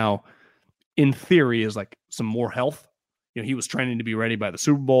right now, in theory, is like some more health. He was training to be ready by the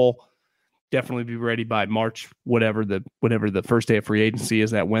Super Bowl. Definitely be ready by March, whatever the first day of free agency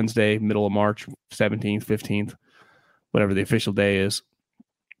is, that Wednesday, middle of March, 17th, 15th, whatever the official day is.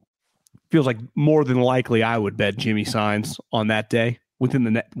 Feels like more than likely I would bet Jimmy signs on that day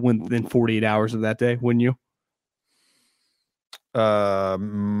within 48 hours of that day, wouldn't you?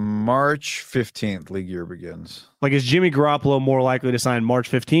 March 15th, league year begins. Like, is Jimmy Garoppolo more likely to sign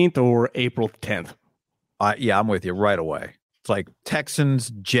March 15th or April 10th? Yeah, I'm with you right away. It's like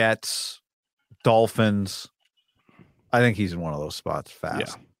Texans, Jets, Dolphins. I think he's in one of those spots fast.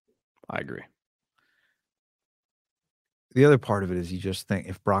 Yeah, I agree. The other part of it is you just think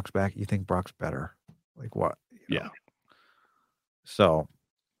if Brock's back, you think Brock's better. Like what? Yeah. So,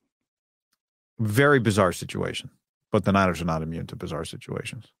 very bizarre situation. But the Niners are not immune to bizarre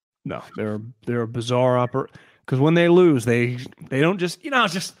situations. No, they're a bizarre because when they lose, they don't just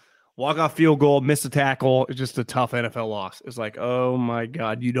just walk off field goal, miss a tackle. It's just a tough NFL loss. It's like, oh my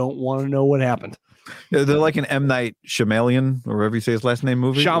God, you don't want to know what happened. They're like an M. Night Shyamalan, or whatever you say his last name,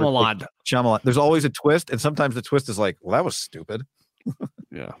 movie. Shyamalan. Shyamalan. There's always a twist, and sometimes the twist is like, well, that was stupid.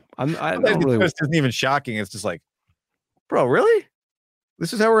 Yeah, the twist isn't even shocking. It's just like, bro, really?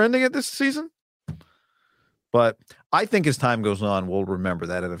 This is how we're ending it this season? But I think as time goes on, we'll remember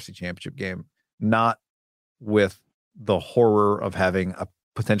that NFC Championship game, not with the horror of having a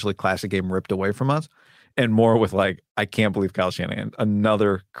potentially classic game ripped away from us, and more with like, I can't believe Kyle Shanahan,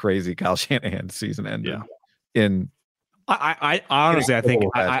 another crazy Kyle Shanahan season ended. Yeah. I honestly,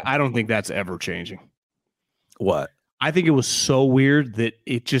 I don't think that's ever changing. What? I think it was so weird that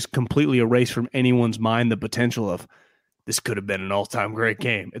it just completely erased from anyone's mind the potential of this could have been an all-time great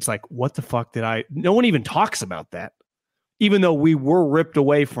game. It's like, what the fuck no one even talks about that. Even though we were ripped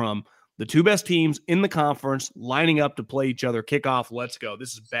away from the two best teams in the conference lining up to play each other, kickoff, let's go.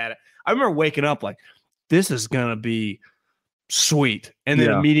 This is bad. I remember waking up like, this is going to be sweet. And then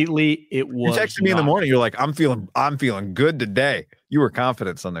immediately it was. You texted me in the morning. You're like, I'm feeling good today. You were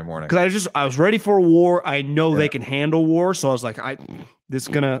confident Sunday morning. Because I was ready for a war. I know they can handle war. So I was like,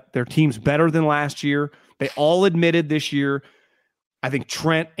 their team's better than last year. They all admitted this year. I think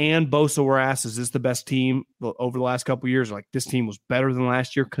Trent and Bosa were asked, is this the best team over the last couple of years? Like, this team was better than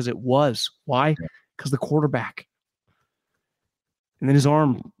last year because it was. Why? Because the quarterback. And then his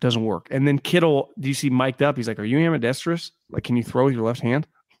arm doesn't work. And then Kittle, do you see mic'd up? He's like, are you ambidextrous? Like, can you throw with your left hand?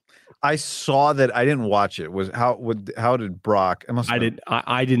 I saw that. I didn't watch it. How did Brock? I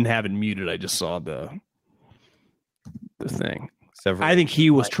didn't have it muted. I just saw the thing. I think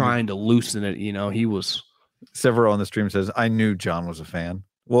he was trying to loosen it. He was. Severo on the stream says, I knew John was a fan.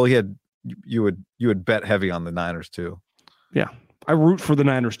 Well, you would bet heavy on the Niners too. Yeah. I root for the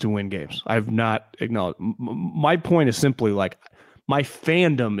Niners to win games. I've not acknowledged. My point is simply like, my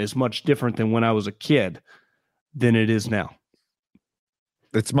fandom is much different than when I was a kid than it is now.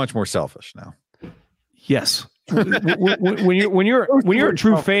 It's much more selfish now. Yes. when you're a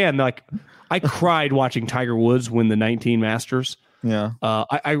true fan, like I cried watching Tiger Woods win the 19 Masters. Yeah.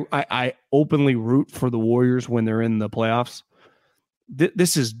 I openly root for the Warriors when they're in the playoffs.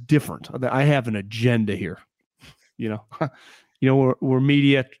 This is different. I have an agenda here. Where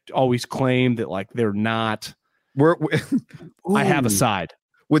media always claim that like they're not. I have a side.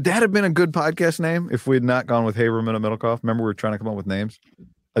 Would that have been a good podcast name if we had not gone with Haberman and Middlecoff? Remember, we were trying to come up with names,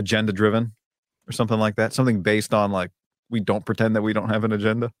 agenda driven, or something like that. Something based on like we don't pretend that we don't have an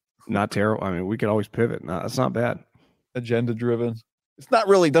agenda. Not terrible. I mean, we could always pivot. No, that's not bad. Agenda driven. It's not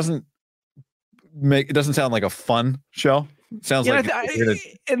really. It doesn't sound like a fun show. It sounds like.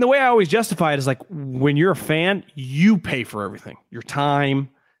 And the way I always justify it is like when you're a fan, you pay for everything. Your time.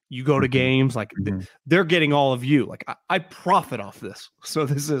 You go to games, like they're getting all of you. Like I profit off this. So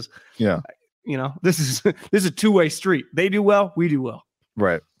this is, this is a two-way street. They do well, we do well.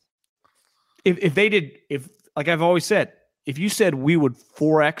 Right. If like I've always said, if you said we would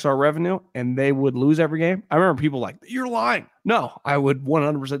 4x our revenue and they would lose every game, I remember people like, you're lying. No, I would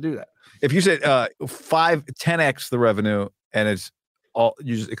 100% do that. If you said 10x the revenue and it's all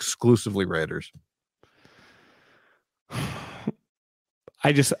you just exclusively Raiders.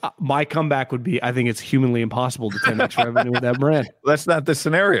 My comeback would be, I think it's humanly impossible to 10x revenue with that brand. That's not the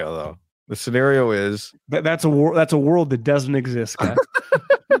scenario, though. The scenario is that's a world that doesn't exist, guys.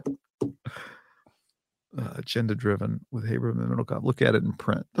 Agenda driven with Haberman and Middlecoff. Look at it in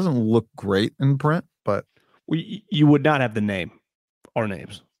print. Doesn't look great in print, but you would not have the name, our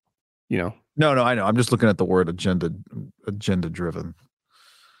names. No, I know. I'm just looking at the word agenda driven.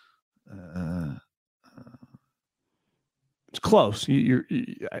 It's close.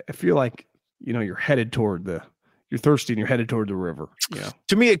 I feel like you're headed toward you're thirsty and you're headed toward the river.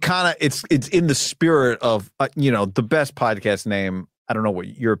 To me, it kind of it's in the spirit of the best podcast name. I don't know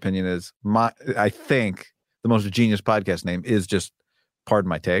what your opinion is. I think the most genius podcast name is just Pardon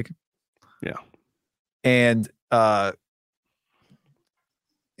My Take. Yeah, and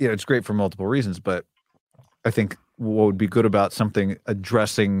it's great for multiple reasons, but I think what would be good about something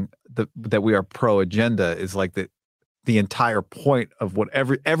addressing that we are pro agenda is like that. The entire point of what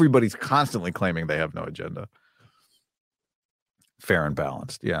everybody's constantly claiming they have no agenda. Fair and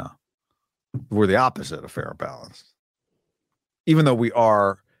balanced. Yeah. We're the opposite of fair and balanced. Even though we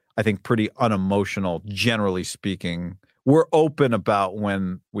are, I think, pretty unemotional, generally speaking, we're open about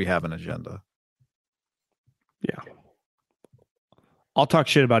when we have an agenda. Yeah. I'll talk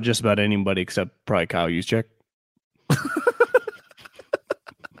shit about just about anybody except probably Kyle Juszczyk.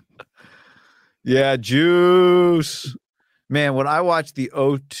 Yeah, Juice. Man, when I watched the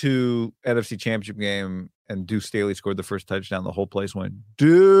 0-2 NFC Championship game and Deuce Staley scored the first touchdown, the whole place went,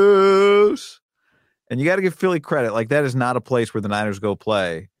 Deuce. And you got to give Philly credit. Like, that is not a place where the Niners go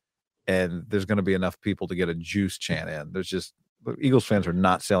play, and there's going to be enough people to get a Juice chant in. There's just Eagles fans are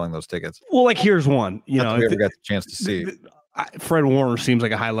not selling those tickets. Well, like, here's one. We ever got the chance to see. Fred Warner seems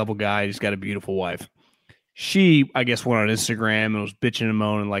like a high-level guy. He's got a beautiful wife. She, I guess, went on Instagram and was bitching and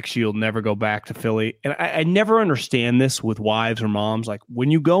moaning like she'll never go back to Philly. And I never understand this with wives or moms. Like,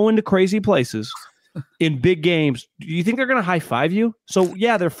 when you go into crazy places in big games, do you think they're going to high five you? So,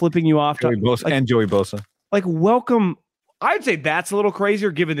 yeah, they're flipping you off. Joey Bosa. Like, welcome. I'd say that's a little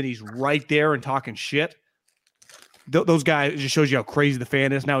crazier given that he's right there and talking shit. Those guys, it just shows you how crazy the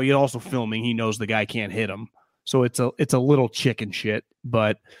fan is. Now, he's also filming. He knows the guy can't hit him. So it's a little chicken shit.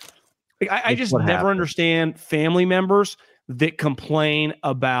 But I just what never happened. understand family members that complain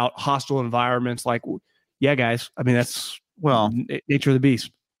about hostile environments. Like, yeah, guys. I mean, that's nature of the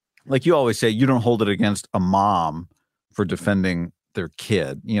beast. Like you always say, you don't hold it against a mom for defending their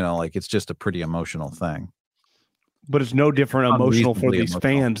kid. You know, like it's just a pretty emotional thing. But it's no different emotional for Unreasonably these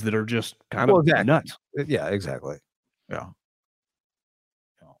emotional. fans that are just kind Well, of exactly. nuts. Yeah, exactly. Yeah.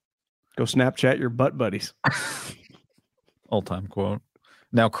 Go Snapchat your butt buddies. All-time quote.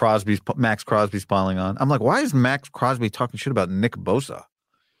 Now Max Crosby's piling on. I'm like, why is Max Crosby talking shit about Nick Bosa?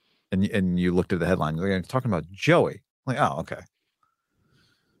 And you looked at the headline. You're like, he's talking about Joey. I'm like, oh, okay.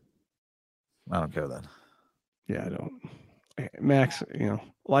 I don't care then. Yeah, I don't. Max,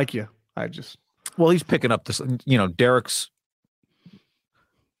 like you. I just. Well, he's picking up this, Derek's.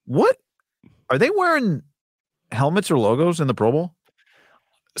 What? Are they wearing helmets or logos in the Pro Bowl?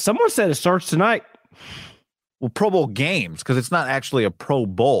 Someone said it starts tonight. Well, Pro Bowl games, because it's not actually a Pro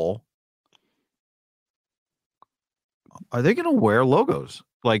Bowl. Are they going to wear logos?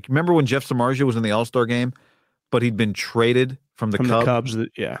 Like, remember when Jeff Samardzija was in the All-Star game, but he'd been traded from the Cubs to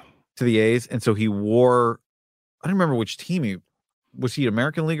the A's, and so he wore. I don't remember which team was. He an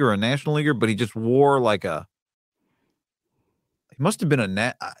American Leaguer or a National Leaguer? But he just wore like a. He must have been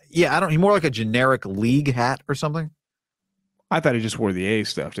I don't. He wore like a generic league hat or something. I thought he just wore the A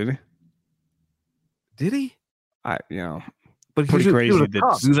stuff, did he? Did he? But Pretty crazy.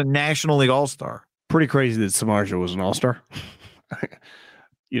 He was a National League All-Star. Pretty crazy that Samardzija was an All-Star.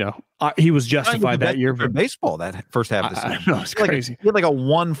 He was justified that year for baseball. That first half of the season, I know, it's crazy. He had like a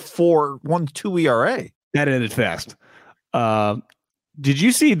 1.2 ERA. That ended fast. Did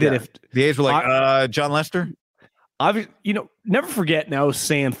you see that? If the A's were like, John Lester, never forget. Now,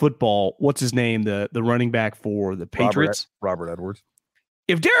 saying football. What's his name? The running back for the Patriots, Robert Edwards.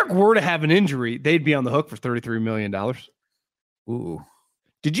 If Derek were to have an injury, they'd be on the hook for $33 million. Ooh.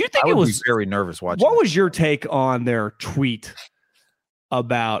 Did you think I it would was be very nervous watching? What was your take on their tweet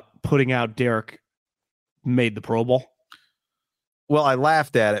about putting out Derek made the Pro Bowl? Well, I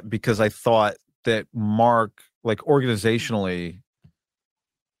laughed at it because I thought that Mark, like organizationally,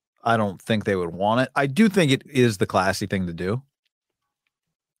 I don't think they would want it. I do think it is the classy thing to do.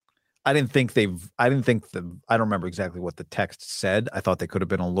 I don't remember exactly what the text said. I thought they could have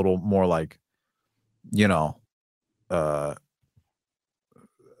been a little more like,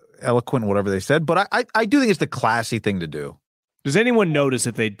 eloquent, whatever they said. But I do think it's the classy thing to do. Does anyone notice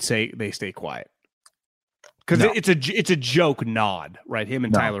if they say they stay quiet? Because it's a joke nod, right? Him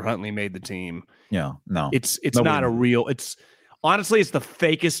and Tyler Huntley made the team. Yeah, no, it's not a real. It's honestly, it's the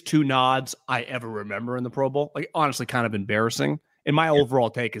fakest two nods I ever remember in the Pro Bowl. Like honestly, kind of embarrassing. And my overall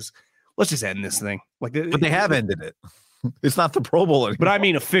take is, let's just end this thing. Like, but they have ended it. It's not the Pro Bowl anymore. But I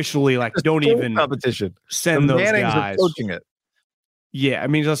mean, officially, like, don't even competition. Send those guys coaching it. Yeah, I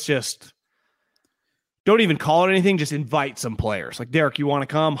mean, let's just don't even call it anything. Just invite some players. Like Derek, you want to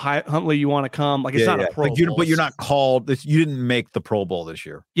come? Huntley, you want to come? Like it's not a Pro Bowl. But you're not called. You didn't make the Pro Bowl this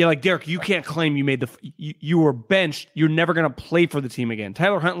year. Yeah, like Derek, you can't claim you made you were benched. You're never going to play for the team again.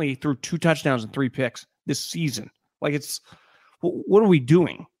 Tyler Huntley threw 2 touchdowns and 3 picks this season. Like what are we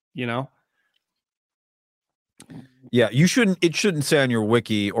doing? Yeah, you shouldn't. It shouldn't say on your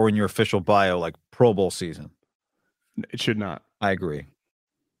wiki or in your official bio like Pro Bowl season. It should not. I agree.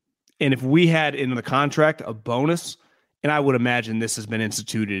 And if we had in the contract a bonus, and I would imagine this has been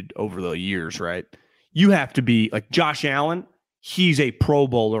instituted over the years, right? You have to be like Josh Allen. He's a Pro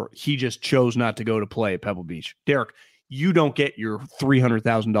Bowler. He just chose not to go to play at Pebble Beach. Derek, you don't get your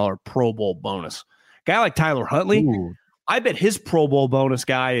 $300,000 Pro Bowl bonus. Guy like Tyler Huntley, Ooh. I bet his Pro Bowl bonus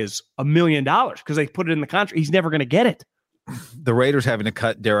guy is $1 million because they put it in the contract. He's never going to get it. The Raiders having to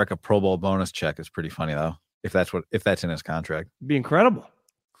cut Derek a Pro Bowl bonus check is pretty funny though. If that's in his contract, It'd be incredible.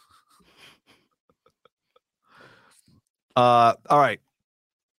 All right.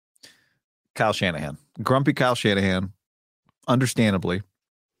 Kyle Shanahan, grumpy Kyle Shanahan, understandably.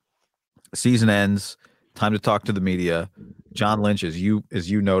 Season ends. Time to talk to the media. John Lynch, as you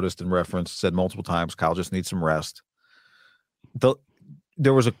noticed and referenced, said multiple times, Kyle just needs some rest.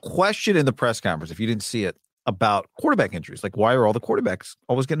 There was a question in the press conference, if you didn't see it, about quarterback injuries. Like, why are all the quarterbacks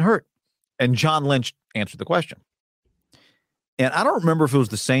always getting hurt? And John Lynch answered the question. And I don't remember if it was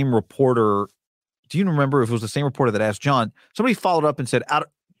the same reporter. Do you remember if it was the same reporter that asked John? Somebody followed up and said,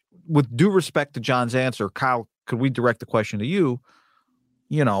 with due respect to John's answer, Kyle, could we direct the question to you?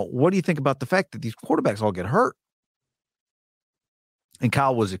 What do you think about the fact that these quarterbacks all get hurt? And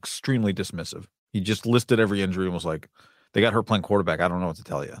Kyle was extremely dismissive. He just listed every injury and was like, they got hurt playing quarterback. I don't know what to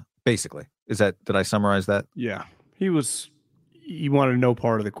tell you. Basically, did I summarize that? Yeah, he was You wanted to know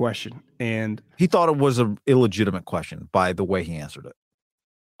part of the question, and he thought it was an illegitimate question by the way he answered it.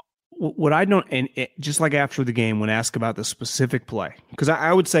 What I don't, and just like after the game, when asked about the specific play, because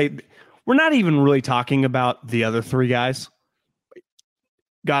I would say we're not even really talking about the other three guys.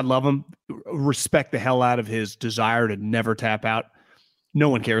 God love him. Respect the hell out of his desire to never tap out. No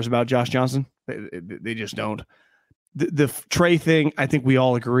one cares about Josh Johnson. They just don't. The Trey thing, I think we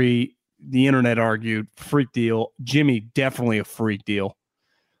all agree. The internet argued, freak deal. Jimmy, definitely a freak deal.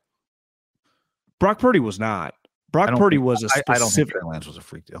 Brock Purdy was not. Brock Purdy was a specific. I don't think Trey Lance was a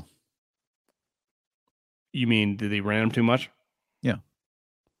freak deal. You mean, did they ran him too much? Yeah.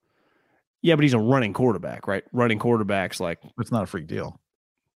 Yeah, but he's a running quarterback, right? Running quarterbacks, like. It's not a freak deal.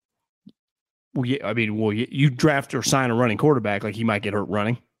 Well, yeah, I mean, you draft or sign a running quarterback, like he might get hurt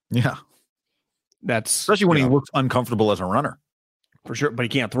running. Yeah. That's. Especially when he looks uncomfortable as a runner. For sure, but he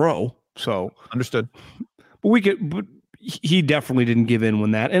can't throw, so. Understood. But he definitely didn't give in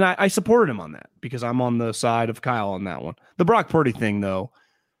when that, and I supported him on that because I'm on the side of Kyle on that one. The Brock Purdy thing, though,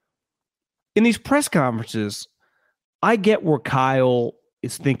 in these press conferences, I get where Kyle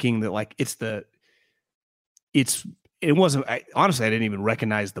is thinking that like it wasn't. Honestly, I didn't even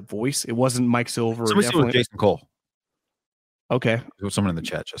recognize the voice. It wasn't Mike Silver. Somebody said it was Jason Cole. Okay, it was someone in the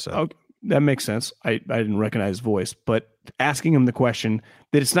chat just said. Okay. That makes sense. I didn't recognize his voice, but asking him the question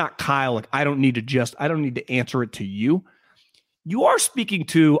that it's not Kyle, like I don't need to answer it to you. You are speaking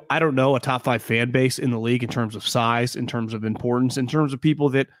to, I don't know, a top 5 fan base in the league in terms of size, in terms of importance, in terms of people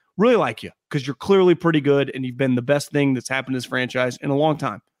that really like you because you're clearly pretty good and you've been the best thing that's happened to this franchise in a long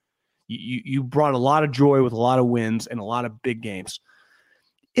time. You brought a lot of joy with a lot of wins and a lot of big games.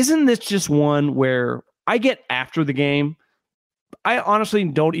 Isn't this just one where I get after the game? I honestly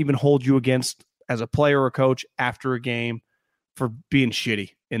don't even hold you against as a player or coach after a game for being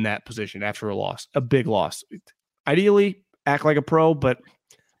shitty in that position after a big loss. Ideally, act like a pro, but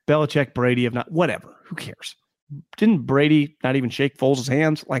Belichick, Brady have not, whatever. Who cares? Didn't Brady not even shake Foles'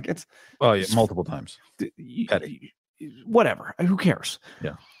 hands? Like it's multiple times. Petty. Whatever. Who cares?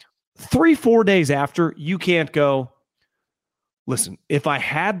 Yeah. 3-4 days after, you can't go, listen, if I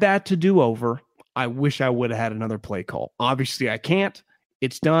had that to do over, I wish I would have had another play call. Obviously, I can't.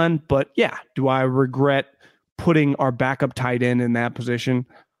 It's done. But yeah, do I regret putting our backup tight end in that position?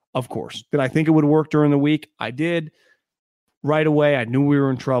 Of course. Did I think it would work during the week? I did. Right away, I knew we were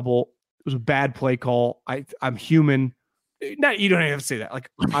in trouble. It was a bad play call. I'm human. No, you don't even have to say that.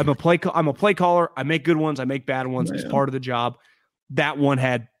 Like I'm a play caller. I make good ones. I make bad ones. It's part of the job. That one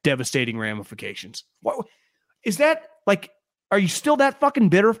had devastating ramifications. What is that like? Are you still that fucking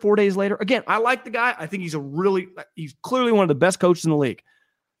bitter 4 days later? Again, I like the guy. I think he's clearly one of the best coaches in the league.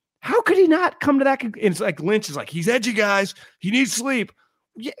 How could he not come to that? It's like Lynch is like, he's edgy, guys. He needs sleep.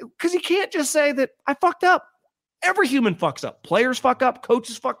 Yeah, because he can't just say that I fucked up. Every human fucks up. Players fuck up.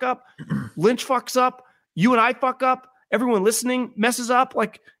 Coaches fuck up. Lynch fucks up. You and I fuck up. Everyone listening messes up.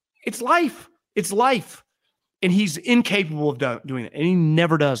 Like, it's life. It's life. And he's incapable of doing it. And he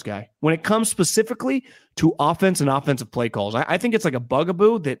never does, guy. When it comes specifically to offense and offensive play calls, I think it's like a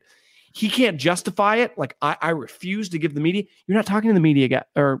bugaboo that he can't justify it. Like, I refuse to give the media. You're not talking to the media guy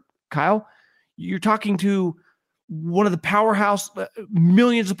or Kyle. You're talking to one of the powerhouse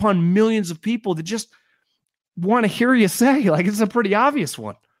millions upon millions of people that just want to hear you say, like, it's a pretty obvious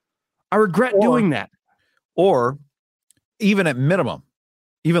one. I regret doing that. Or even at minimum,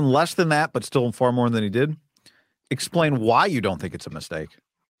 even less than that, but still far more than he did. Explain why you don't think it's a mistake.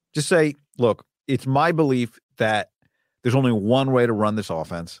 Just say, look, it's my belief that there's only one way to run this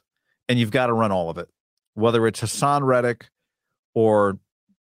offense, and you've got to run all of it, whether it's Hassan Reddick or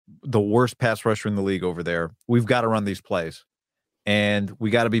the worst pass rusher in the league over there. We've got to run these plays, and we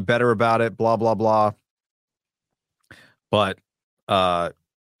got to be better about it, blah, blah, blah. But, I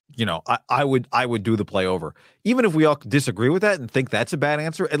would do the play over. Even if we all disagree with that and think that's a bad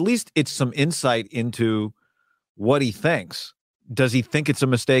answer, at least it's some insight into what he thinks. Does he think it's a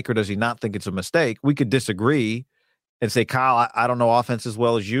mistake or does he not think it's a mistake? We could disagree and say, Kyle, I don't know offense as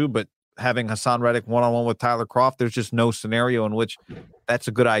well as you, but having Hassan Reddick one-on-one with Tyler Kroft, there's just no scenario in which that's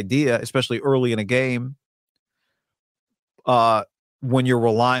a good idea, especially early in a game. When you're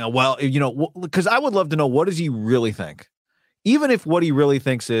relying on, because I would love to know, what does he really think? Even if what he really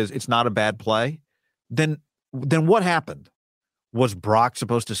thinks is it's not a bad play, then what happened? Was Brock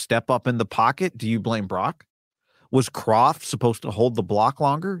supposed to step up in the pocket? Do you blame Brock? Was Kroft supposed to hold the block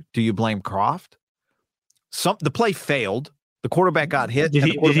longer? Do you blame Kroft? The play failed. The quarterback got hit. Did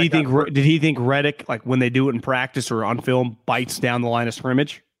he think Reddick, like when they do it in practice or on film, bites down the line of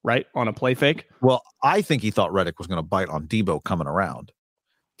scrimmage, right, on a play fake? Well, I think he thought Reddick was going to bite on Debo coming around.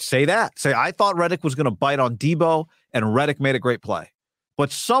 Say that. Say, I thought Reddick was going to bite on Debo, and Reddick made a great play.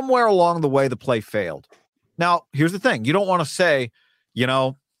 But somewhere along the way, the play failed. Now, here's the thing. You don't want to say,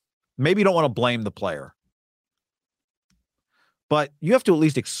 maybe you don't want to blame the player. But you have to at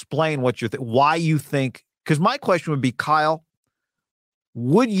least explain what why you think. Because my question would be, Kyle,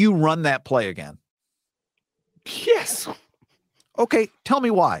 would you run that play again? Yes. Okay, tell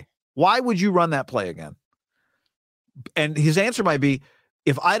me why. Why would you run that play again? And his answer might be,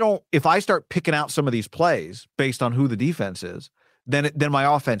 if I start picking out some of these plays based on who the defense is, then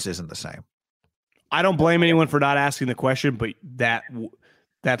my offense isn't the same. I don't blame anyone for not asking the question, but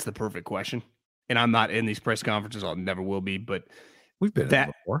that's the perfect question. And I'm not in these press conferences. I never will be, but we've been in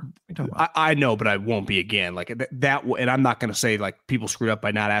them before. I know, but I won't be again. Like that, and I'm not going to say like people screwed up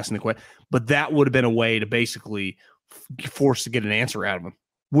by not asking the question, but that would have been a way to basically force to get an answer out of him.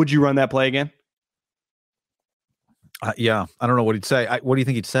 Would you run that play again? Yeah, I don't know what he'd say. What do you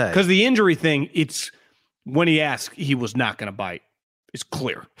think he'd say? Because the injury thing, it's when he asked, he was not going to bite. It's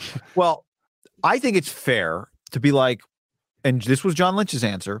clear. Well, I think it's fair to be like, and this was John Lynch's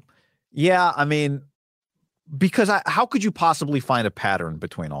answer. Yeah, I mean, because how could you possibly find a pattern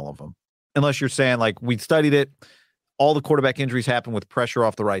between all of them? Unless you're saying like we studied it, all the quarterback injuries happen with pressure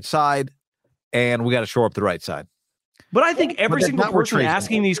off the right side, and we got to shore up the right side. But I think every single person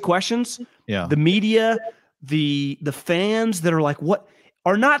asking these questions, the media, the fans that are like, what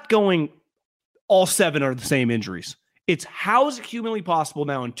are not going, all 7 are the same injuries. It's how is it humanly possible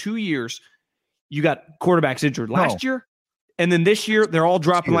now in 2 years you got quarterbacks injured last year, and then this year they're all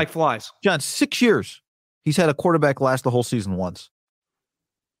dropping like flies. John, 6 years he's had a quarterback last the whole season once.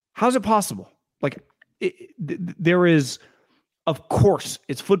 How's it possible? Like there is, of course,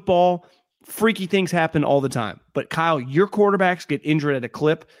 it's football. Freaky things happen all the time. But Kyle, your quarterbacks get injured at a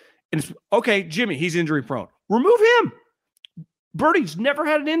clip, and it's okay. Jimmy, he's injury prone. Remove him. Birdie's never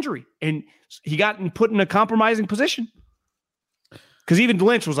had an injury, and he got put in a compromising position. Because even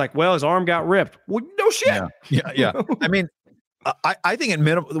Lynch was like, well, his arm got ripped. Well, no shit. Yeah. I mean, I think at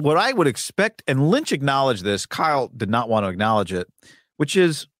minimum, what I would expect, and Lynch acknowledged this, Kyle did not want to acknowledge it, which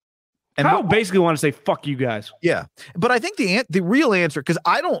is, and Kyle basically want to say, fuck you guys. Yeah. But I think the real answer, because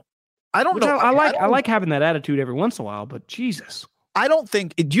I don't know. I like having that attitude every once in a while, but Jesus. Do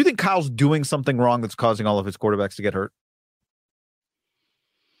you think Kyle's doing something wrong that's causing all of his quarterbacks to get hurt?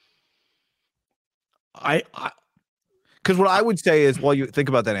 Because what I would say is, while you think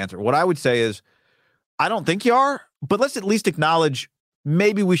about that answer, what I would say is, I don't think you are, but let's at least acknowledge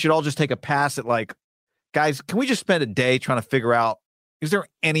maybe we should all just take a pass at like, guys, can we just spend a day trying to figure out, is there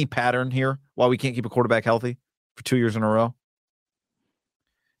any pattern here why we can't keep a quarterback healthy for 2 years in a row?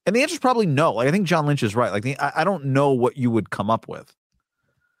 And the answer is probably no. Like, I think John Lynch is right. Like, I don't know what you would come up with,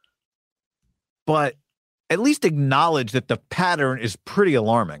 but at least acknowledge that the pattern is pretty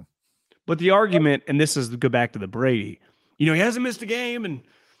alarming. But the argument, and this is to go back to the Brady, he hasn't missed a game in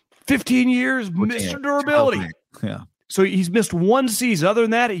 15 years, Mr. Durability. Yeah. So he's missed one season. Other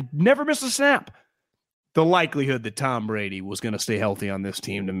than that, he never missed a snap. The likelihood that Tom Brady was going to stay healthy on this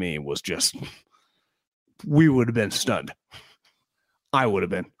team, to me, was just, we would have been stunned. I would have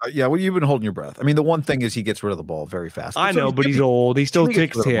been. Yeah, well, you've been holding your breath. I mean, the one thing is he gets rid of the ball very fast. I know, but he's old. He still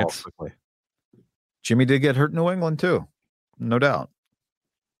takes hits. Jimmy did get hurt in New England, too. No doubt.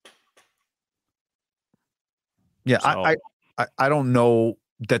 Yeah, so. I don't know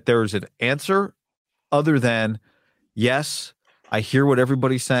that there's an answer other than, yes, I hear what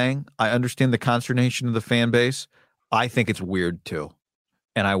everybody's saying. I understand the consternation of the fan base. I think it's weird, too.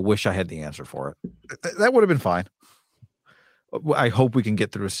 And I wish I had the answer for it. That would have been fine. I hope we can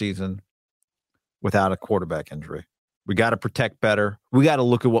get through a season without a quarterback injury. We got to protect better. We got to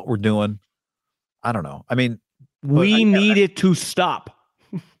look at what we're doing. I don't know. I mean, we need it to stop.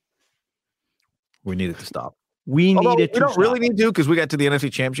 We need it to stop. We don't really need to, because we got to the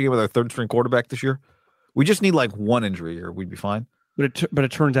NFC Championship game with our third string quarterback this year. We just need like one injury or we'd be fine. But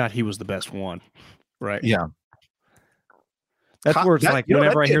it turns out he was the best one, right? Yeah. That's where it's like,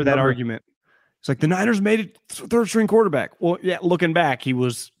 whenever I hear that argument, it's like the Niners made it third string quarterback. Well, yeah, looking back, he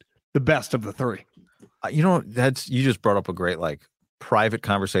was the best of the three. You just brought up a great like private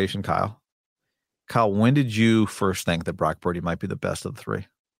conversation, Kyle. Kyle, when did you first think that Brock Purdy might be the best of the three?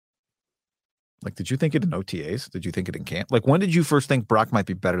 Like, did you think it in OTAs? Did you think it in camp? Like, when did you first think Brock might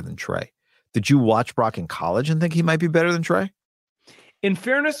be better than Trey? Did you watch Brock in college and think he might be better than Trey? In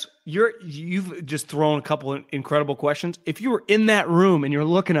fairness, you've just thrown a couple of incredible questions. If you were in that room and you're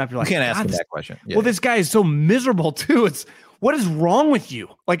looking up, you're like, you can't ask him that question. Yeah, well, this guy is so miserable too. What is wrong with you?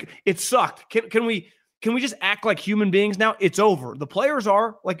 Like, it sucked. Can we just act like human beings now? It's over. The players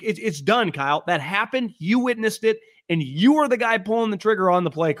are like, it's done, Kyle. That happened. You witnessed it. and you are the guy pulling the trigger on the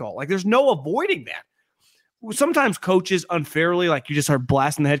play call. Like, there's no avoiding that. Sometimes coaches unfairly, like, you just start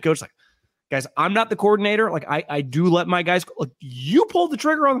blasting the head coach, like, guys, I'm not the coordinator. Like, I do let my guys go. Like, you pulled the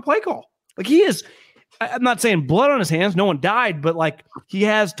trigger on the play call. Like, he is, I'm not saying blood on his hands. No one died, but like, he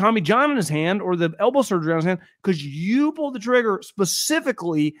has Tommy John in his hand or the elbow surgery on his hand because you pulled the trigger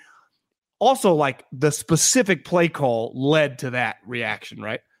specifically. Also, like, the specific play call led to that reaction,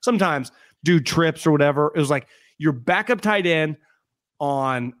 right? Sometimes dude trips or whatever. It was like your backup tight end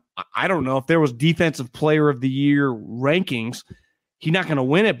on, I don't know if there was defensive player of the year rankings. He's not going to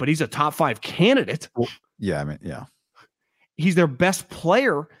win it, but he's a top 5 candidate. Well, yeah, I mean, yeah. He's their best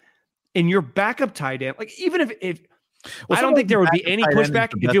player, and your backup tight end. Like, even if well, I don't think there would be any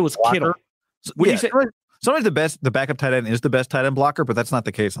pushback if it was Kittle. What do you say? Sometimes the backup tight end is the best tight end blocker, but that's not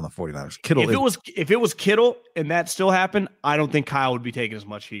the case on the 49ers. Kittle if it was Kittle and that still happened, I don't think Kyle would be taking as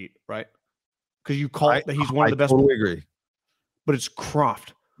much heat, right? Because you call it that he's one of the best. I totally agree. But it's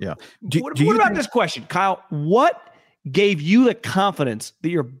Kroft. Yeah. What about this question, Kyle? What gave you the confidence that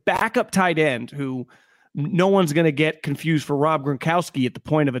your backup tight end, who no one's going to get confused for Rob Gronkowski at the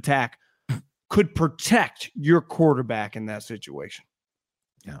point of attack, could protect your quarterback in that situation?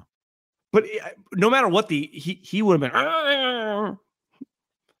 Yeah. But no matter what he would have been.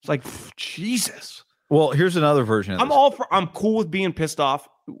 It's like, Jesus. Well, here's another version. I'm cool with being pissed off.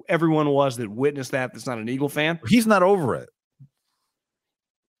 Everyone was that witnessed that. That's not an Eagle fan. He's not over it.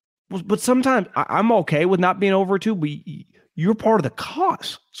 But sometimes I'm okay with not being over it too. But you're part of the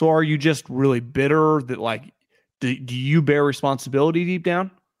cause. So are you just really bitter that, like, do you bear responsibility deep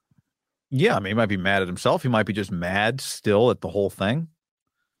down? Yeah, I mean, he might be mad at himself. He might be just mad still at the whole thing.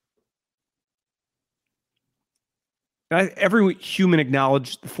 Every human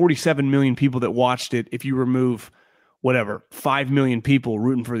acknowledged the 47 million people that watched it. If you remove 5 million people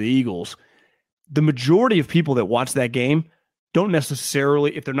rooting for the Eagles, the majority of people that watch that game don't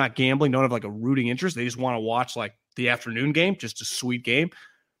necessarily, if they're not gambling, don't have like a rooting interest. They just want to watch like the afternoon game, just a sweet game.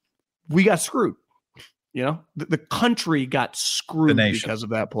 We got screwed. You know, the country got screwed because of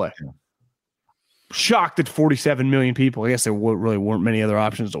that play. Yeah. Shocked at 47 million people. I guess there really weren't many other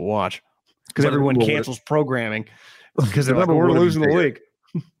options to watch because everyone cancels programming. Because they're like, we're losing the league.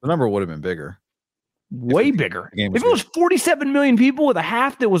 The number would have been bigger. Way bigger. If it was 47 million people with a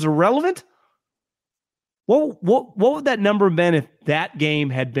half that was irrelevant, what would that number have been if that game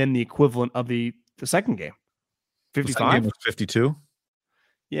had been the equivalent of the second game? 55? 52?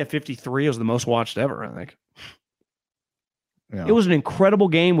 Yeah, 53 was the most watched ever, I think. Yeah. It was an incredible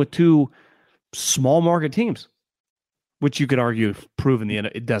game with two small market teams, which you could argue have proven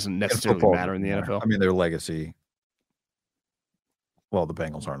it doesn't necessarily matter in the NFL. I mean, their legacy. Well, the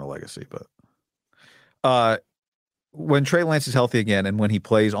Bengals aren't a legacy, but when Trey Lance is healthy again and when he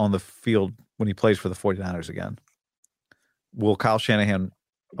plays on the field, when he plays for the 49ers again, will Kyle Shanahan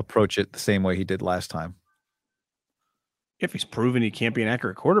approach it the same way he did last time? If he's proven he can't be an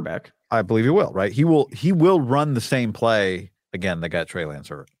accurate quarterback. I believe he will, right? He will run the same play again that got Trey Lance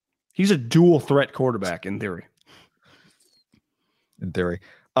hurt. He's a dual threat quarterback in theory.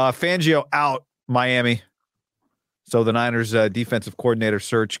 Fangio out, Miami. So the Niners defensive coordinator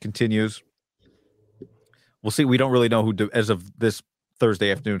search continues. We'll see. We don't really know who, as of this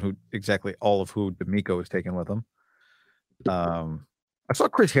Thursday afternoon, who D'Amico is taking with him. I saw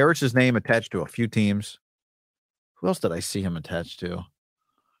Chris Harris's name attached to a few teams. Who else did I see him attached to?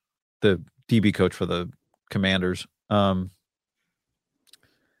 The DB coach for the Commanders. So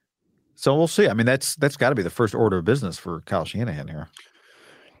we'll see. I mean, that's got to be the first order of business for Kyle Shanahan here.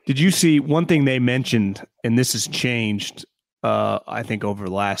 Did you see one thing they mentioned, and this has changed, I think, over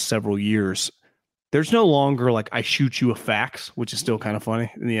the last several years? There's no longer like I shoot you a fax, which is still kind of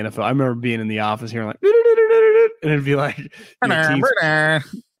funny in the NFL. I remember being in the office here like, and it'd be like teams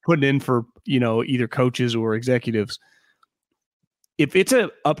putting in for, either coaches or executives. If it's an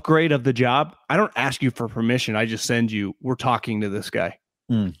upgrade of the job, I don't ask you for permission. I just send you, we're talking to this guy.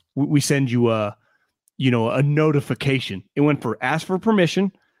 We send you a notification. It went for ask for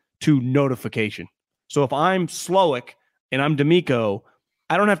permission to notification. So if I'm Slowick and I'm D'Amico,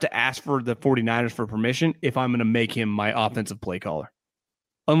 I don't have to ask for the 49ers for permission if I'm going to make him my offensive play caller,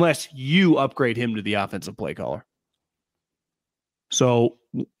 unless you upgrade him to the offensive play caller. So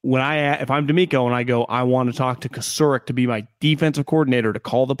if I'm D'Amico and I go, I want to talk to Kasurik to be my defensive coordinator to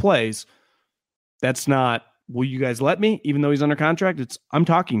call the plays, that's not, will you guys let me, even though he's under contract? It's, I'm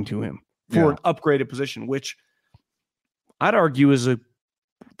talking to him for an upgraded position, which I'd argue is the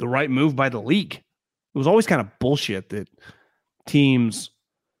right move by the league. It was always kind of bullshit that teams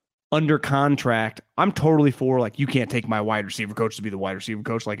under contract, I'm totally for, like, you can't take my wide receiver coach to be the wide receiver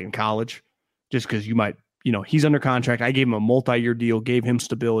coach like in college just because you might he's under contract. I gave him a multi-year deal, gave him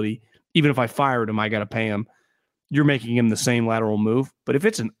stability. Even if I fired him, I got to pay him. You're making him the same lateral move. But if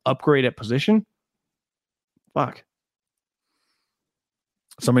it's an upgrade at position, fuck.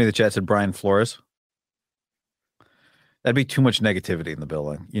 Somebody in the chat said Brian Flores. That'd be too much negativity in the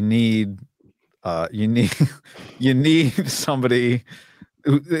building. You need somebody.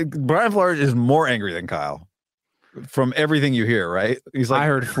 Brian Flores is more angry than Kyle. From everything you hear, right? He's like, I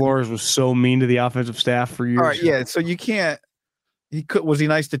heard Flores was so mean to the offensive staff for years. All right, yeah. So you can't. Was he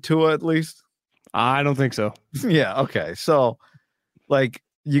nice to Tua at least? I don't think so. Yeah. Okay. So, like,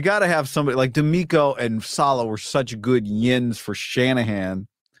 you got to have somebody like D'Amico and Saleh were such good yins for Shanahan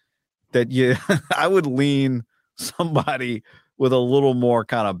that I would lean somebody with a little more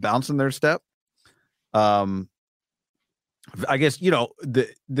kind of bounce in their step. I guess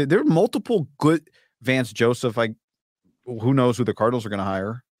there are multiple good. Vance Joseph, who knows who the Cardinals are going to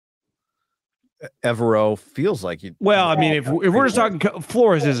hire? Evero feels like he. Well, I mean, if we're just talking,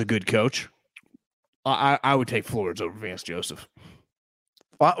 Flores is a good coach. I would take Flores over Vance Joseph.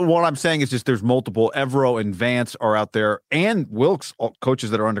 What I'm saying is just there's multiple. Evero and Vance are out there, and Wilkes, coaches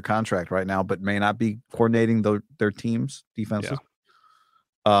that are under contract right now, but may not be coordinating their teams' defenses.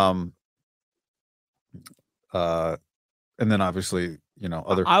 Yeah. And then obviously,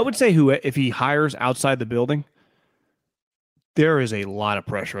 other. I would say if he hires outside the building, there is a lot of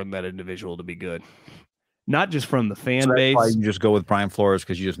pressure on that individual to be good, not just from the fan base. Why you just go with Brian Flores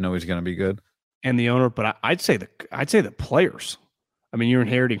because you just know he's going to be good, and the owner. But I'd say the players. I mean, you're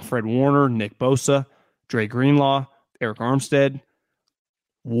inheriting Fred Warner, Nick Bosa, Dre Greenlaw, Eric Armstead,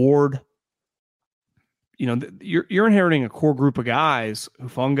 Ward. You're inheriting a core group of guys,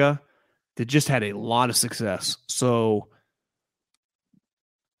 Hufanga, that just had a lot of success. So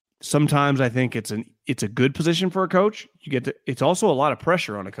sometimes I think it's a good position for a coach. It's also a lot of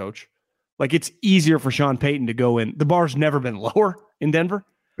pressure on a coach. Like, it's easier for Sean Payton to go in. The bar's never been lower in Denver.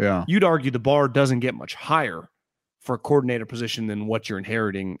 Yeah. You'd argue the bar doesn't get much higher for a coordinator position than what you're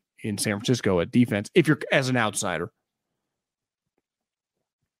inheriting in San Francisco at defense, if you're as an outsider.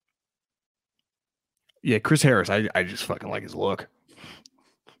 Yeah, Chris Harris, I just fucking like his look.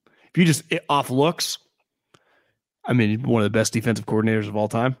 If you just off looks, I mean, one of the best defensive coordinators of all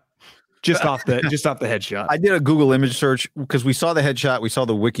time. Just off the headshot. I did a Google image search because we saw the headshot, we saw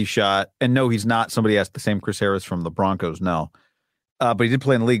the wiki shot, and no, he's not somebody asked the same Chris Harris from the Broncos. No, but he did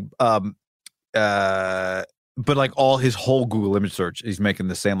play in the league. But like his whole Google image search, he's making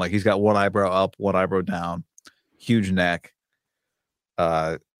the same. Like, he's got one eyebrow up, one eyebrow down, huge neck.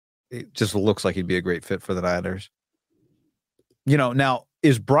 It just looks like he'd be a great fit for the Niners. Now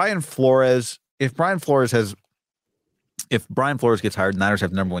is Brian Flores? If Brian Flores gets hired, the Niners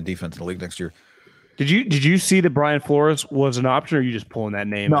have the number one defense in the league next year. Did you see that Brian Flores was an option, or are you just pulling that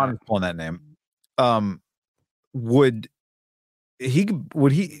name? No, I'm just pulling that name. Would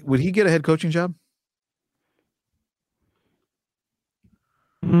he get a head coaching job?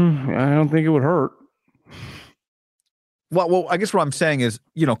 I don't think it would hurt. Well, I guess what I'm saying is,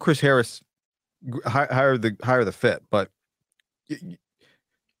 Chris Harris hire the fit, but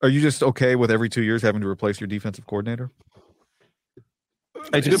are you just okay with every 2 years having to replace your defensive coordinator?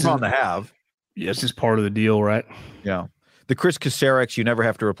 It's a good problem to have. Yeah, it's just part of the deal, right? Yeah. The Chris Kasarex, you never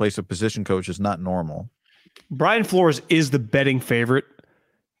have to replace a position coach, is not normal. Brian Flores is the betting favorite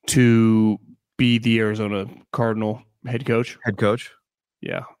to be the Arizona Cardinal head coach.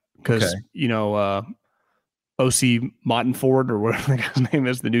 Yeah. Because, O.C. Mottenford, or whatever the guy's name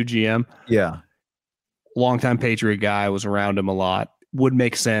is, the new GM. Yeah. Longtime Patriot guy, was around him a lot. Would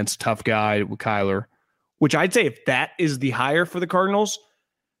make sense. Tough guy with Kyler. Which I'd say if that is the hire for the Cardinals,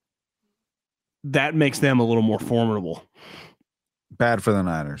 that makes them a little more formidable. Bad for the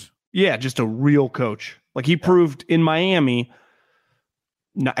Niners. Yeah, just a real coach. Like, he proved in Miami,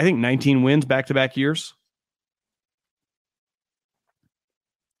 I think 19 wins back-to-back years.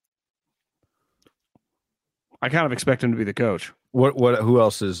 I kind of expect him to be the coach. Who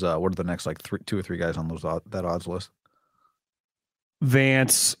else is what are the next two or three guys on that odds list?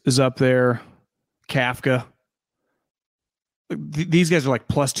 Vance is up there. Kafka. These guys are like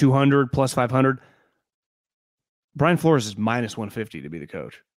plus 200, plus 500. Brian Flores is minus 150 to be the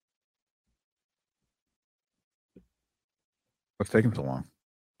coach. What's taking so long?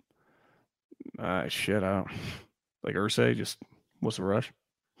 Shit, I don't like Irsay. Just what's the rush?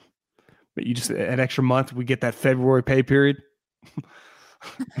 But you just an extra month, we get that February pay period.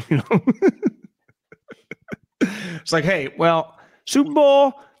 It's like, hey, well, Super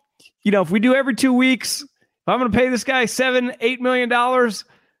Bowl, if we do every 2 weeks, if I'm going to pay this guy $7-8 million,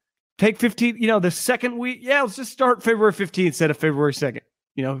 take 15, the second week. Yeah, let's just start February 15th instead of February 2nd.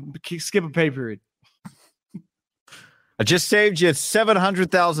 Skip a pay period. I just saved you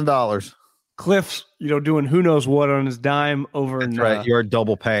 $700,000. Cliff's, doing who knows what on his dime over in. Right, you're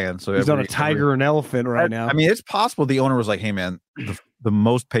double paying. So he's on a tiger and elephant right now. I mean, it's possible the owner was like, "Hey, man, the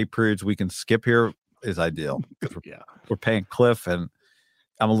most pay periods we can skip here is ideal. We're paying Cliff, and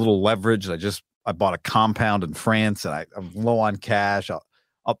I'm a little leveraged. I bought a compound in France, and I'm low on cash.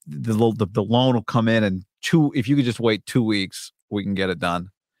 The loan will come in, and if you could just wait 2 weeks, we can get it done."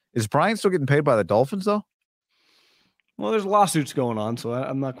 Is Brian still getting paid by the Dolphins though? Well, there's lawsuits going on, so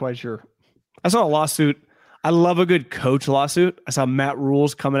I'm not quite sure. I saw a lawsuit. I love a good coach lawsuit. I saw Matt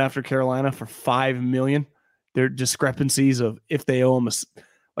Rule's coming after Carolina for $5 million. There are discrepancies of if they owe him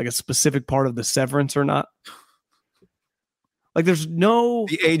a specific part of the severance or not. Like there's no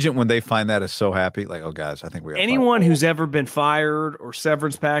the agent when they find that is so happy. Like, oh guys, I think we anyone who's ever been fired or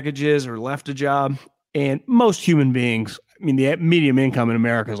severance packages or left a job, and most human beings. I mean, the median income in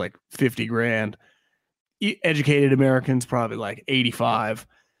America is like 50 grand. Educated Americans probably like 85.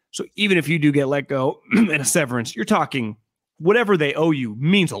 So even if you do get let go and a severance, you're talking whatever they owe you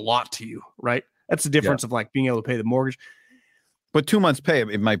means a lot to you, right? That's the difference of like being able to pay the mortgage. But 2 months pay,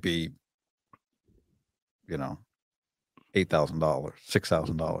 it might be, $8,000,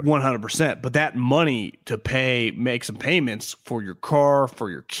 $6,000. 100%. But that money to make some payments for your car,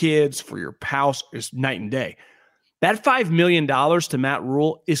 for your kids, for your house is night and day. That $5 million to Matt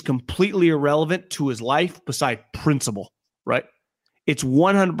Rule is completely irrelevant to his life beside principle, right? It's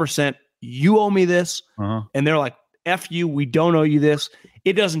 100%, you owe me this. And they're like, F you, we don't owe you this.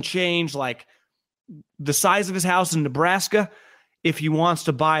 It doesn't change like the size of his house in Nebraska. If he wants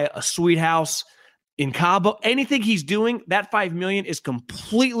to buy a sweet house in Cabo, anything he's doing, that $5 million is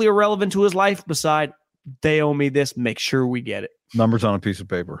completely irrelevant to his life beside they owe me this, make sure we get it. Numbers on a piece of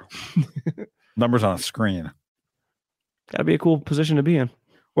paper. Numbers on a screen. Got to be a cool position to be in.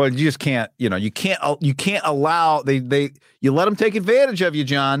 Well, you just can't, you can't allow you let them take advantage of you,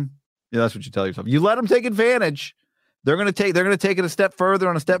 John. Yeah, that's what you tell yourself. You let them take advantage. They're going to take it a step further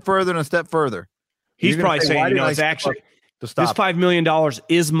and a step further and a step further. He's probably saying, it's actually this $5 million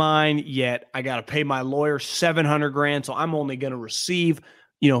is mine, yet I got to pay my lawyer $700,000. So I'm only going to receive,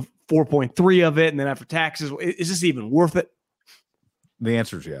 4.3 of it. And then after taxes, is this even worth it? The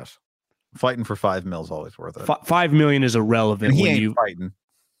answer is yes. Fighting for $5 million is always worth it. $5 million is irrelevant. And he ain't fighting.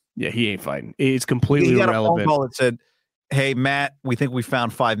 Yeah, he ain't fighting. It's completely irrelevant. irrelevant. He got a phone call that said, "Hey, Matt, we think we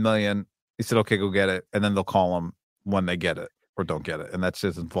found $5 million." He said, "Okay, go get it." And then they'll call him when they get it or don't get it. And that's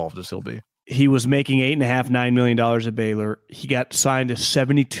as involved as he'll be. He was making $8.5–9 million at Baylor. He got signed a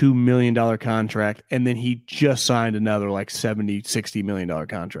 $72 million contract. And then he just signed another like $60 million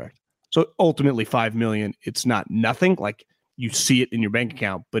contract. So ultimately $5 million, it's not nothing. Like you see it in your bank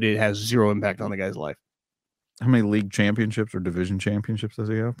account, but it has zero impact on the guy's life. How many league championships or division championships does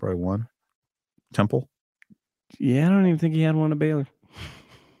he have? Probably one. Temple? Yeah, I don't even think he had one at Baylor.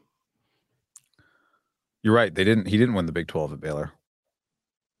 You're right. He didn't win the Big 12 at Baylor.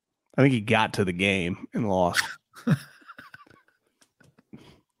 I think he got to the game and lost.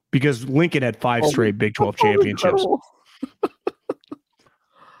 Because Lincoln had 5 straight Big 12 championships.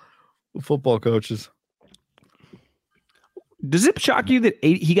 Football coaches. Does it shock you that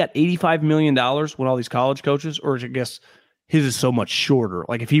he got $85 million when all these college coaches, or I guess his is so much shorter?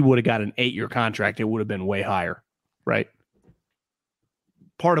 Like if he would have got an 8-year contract, it would have been way higher, right?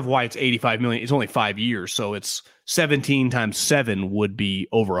 Part of why it's $85 million, it's only 5 years. So it's 17 times 7 would be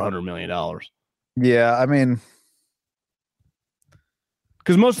over $100 million. Yeah. I mean,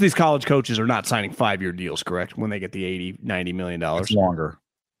 because most of these college coaches are not signing 5-year deals, correct? When they get the $80–90 million. It's longer.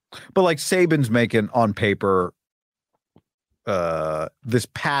 But like Saban's making on paper, this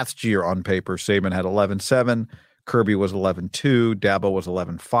past year on paper, Saban had 11.7, Kirby was 11.2, Dabo was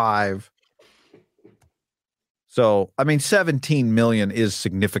 11.5. So, I mean, $17 million is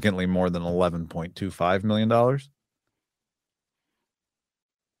significantly more than $11.25 million.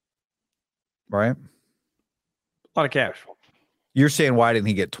 Right? A lot of cash. You're saying why didn't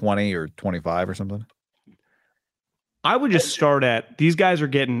he get 20 or 25 or something? I would just start at, these guys are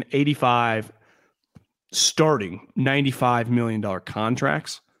getting 85 starting $95 million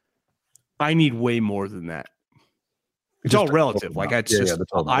contracts. I need way more than that. It's all relative. Like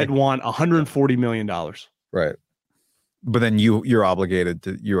I'd want $140 million. Right. But then you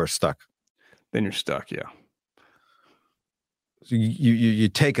are stuck. Then you're stuck. Yeah. So you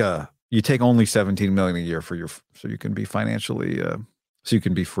take only $17 million a year so you can be financially, so you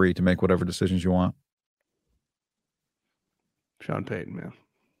can be free to make whatever decisions you want. Sean Payton, man.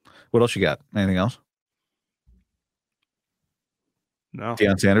 What else you got? Anything else? No.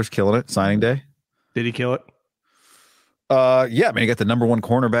 Deion Sanders killing it. Signing day. Did he kill it? Yeah. I mean, he got the number 1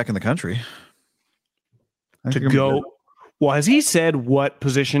 cornerback in the country. To go Well, has he said what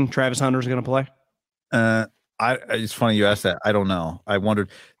position Travis Hunter is going to play? It's funny you asked that. I don't know. I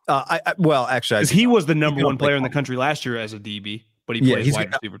wondered. Well, actually, he was the number one player in the country last year as a DB, but he plays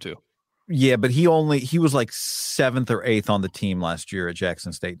wide receiver too. Yeah, but he was like 7th or 8th on the team last year at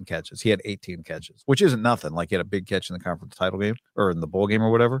Jackson State in catches. He had 18 catches, which isn't nothing. Like he had a big catch in the conference title game or in the bowl game or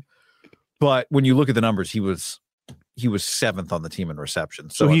whatever. But when you look at the numbers, he was 7th on the team in reception.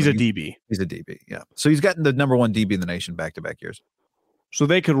 So he's a DB. He's a DB, yeah. So he's gotten the number one DB in the nation back-to-back years. So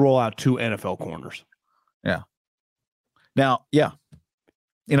they could roll out 2 NFL corners. Yeah. Now, yeah,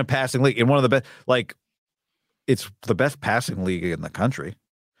 in a passing league, in one of the best, like it's the best passing league in the country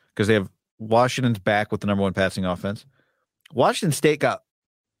because they have Washington's back with the number one passing offense. Washington State got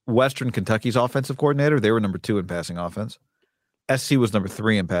Western Kentucky's offensive coordinator. They were number 2 in passing offense. SC was number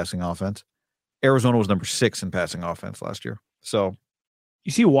 3 in passing offense. Arizona was number 6 in passing offense last year. So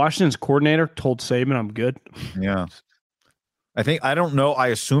you see, Washington's coordinator told Saban, "I'm good." Yeah. I don't know. I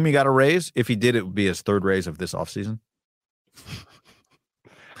assume he got a raise. If he did, it would be his 3rd raise of this offseason.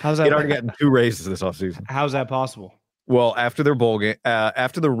 How's that? He'd already gotten 2 raises this offseason. How's that possible? Well, after their bowl game,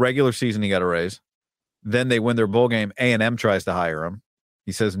 after the regular season, he got a raise. Then they win their bowl game. A&M tries to hire him.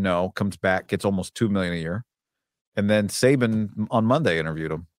 He says no, comes back, gets almost $2 million a year. And then Saban on Monday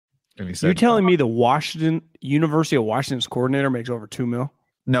interviewed him. And he said, "You're telling me the University of Washington's coordinator makes over $2 million?"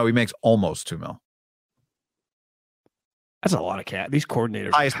 No, he makes almost $2 million. That's a lot of cat. These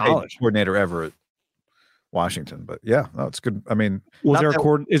coordinators, highest paid college coordinator ever at Washington. But yeah, no, it's good. I mean, is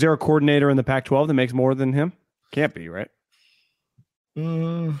there a coordinator in the Pac-12 that makes more than him? Can't be, right?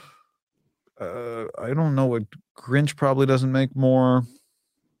 I don't know. What Grinch probably doesn't make more.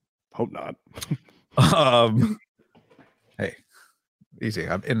 Hope not. Hey, easy.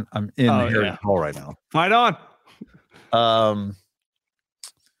 I'm in Harry Hall right now. Fight on.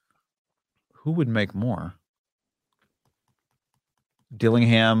 Who would make more?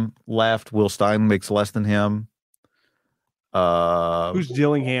 Dillingham left. Will Stein makes less than him. Who's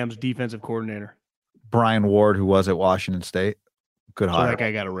Dillingham's defensive coordinator? Brian Ward, who was at Washington State. Good hire. That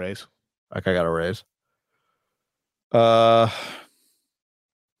guy got a raise.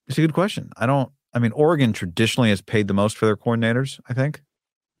 It's a good question. Oregon traditionally has paid the most for their coordinators, I think.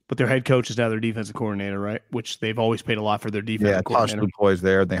 But their head coach is now their defensive coordinator, right? Which they've always paid a lot for their defensive coordinator. Yeah, Tosh Lupoy's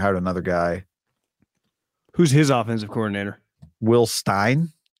there. They hired another guy. Who's his offensive coordinator? Will Stein,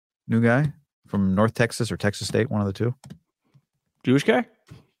 new guy from North Texas or Texas State, one of the two. Jewish guy?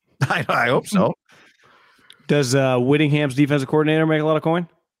 I hope so. Does Whittingham's defensive coordinator make a lot of coin?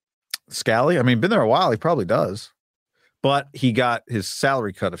 Scally? Been there a while. He probably does. But he got his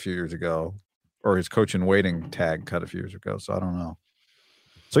salary cut a few years ago, or his coach in waiting tag cut a few years ago. So I don't know.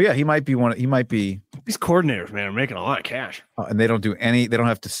 So yeah, he might be one. He might be. These coordinators, man, are making a lot of cash. And they don't do any. They don't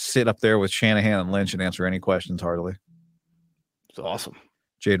have to sit up there with Shanahan and Lynch and answer any questions hardly. It's awesome.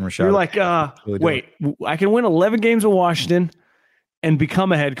 Jaden Rashad. You're like, wait, I can win 11 games in Washington and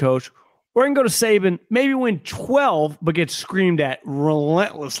become a head coach, or I can go to Saban, maybe win 12, but get screamed at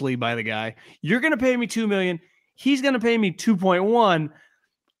relentlessly by the guy. You're going to pay me $2 million. He's going to pay me 2.1.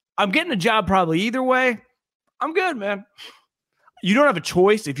 I'm getting a job probably either way. I'm good, man. You don't have a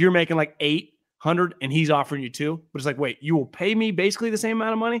choice if you're making like 800 and he's offering you 2, but it's like, wait, you will pay me basically the same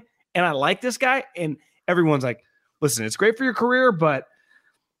amount of money, and I like this guy, and everyone's like, listen, it's great for your career, but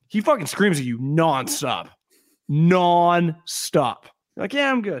he fucking screams at you nonstop. Nonstop. You're like, yeah,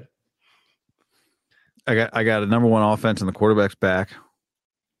 I'm good. I got a number one offense and the quarterback's back.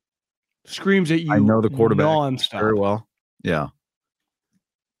 Screams at you. I know the quarterback nonstop. very well. Yeah.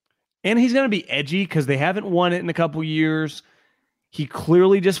 And he's going to be edgy because they haven't won it in a couple years. He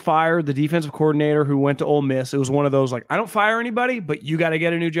clearly just fired the defensive coordinator who went to Ole Miss. It was one of those, like, I don't fire anybody, but you got to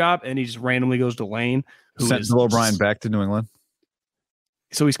get a new job. And he just randomly goes to Lane. Sent Bill O'Brien back to New England.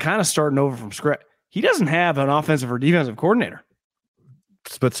 So he's kind of starting over from scratch. He doesn't have an offensive or defensive coordinator.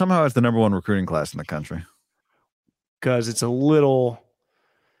 But somehow it's the number one recruiting class in the country. Because it's like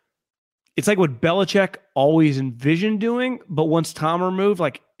what Belichick always envisioned doing, but once Tom removed,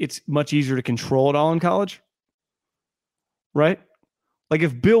 like, it's much easier to control it all in college. Right? Like,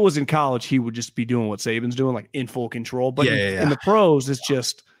 if Bill was in college, he would just be doing what Saban's doing, like, in full control. But in the pros, it's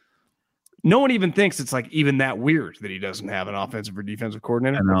just, no one even thinks it's, like, even that weird that he doesn't have an offensive or defensive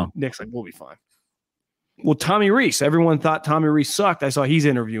coordinator. I know. Nick's like, we'll be fine. Well, Tommy Rees, everyone thought Tommy Rees sucked. I saw he's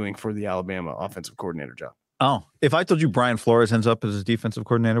interviewing for the Alabama offensive coordinator job. Oh, if I told you Brian Flores ends up as his defensive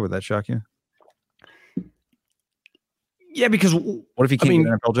coordinator, would that shock you? Yeah, because what if he can't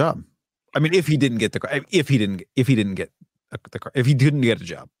get an NFL job? If he didn't get a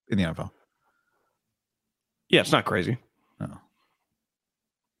job in the NFL. Yeah, it's not crazy. No.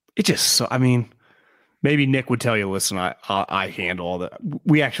 It just, Maybe Nick would tell you, listen, I handle all that.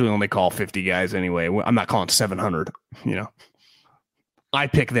 We actually only call 50 guys anyway. I'm not calling 700, I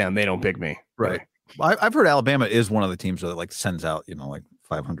pick them. They don't pick me. Right. I've heard Alabama is one of the teams that like sends out, like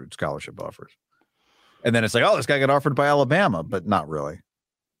 500 scholarship offers. And then it's like, oh, this guy got offered by Alabama, but not really.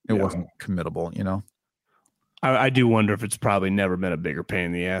 It wasn't committable, I do wonder if it's probably never been a bigger pain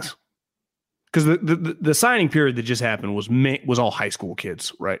in the ass. Because the signing period that just happened was all high school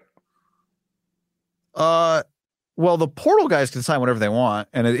kids, right? Well, the portal guys can sign whatever they want,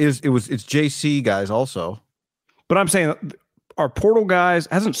 and it's JC guys also. But I'm saying, our portal guys,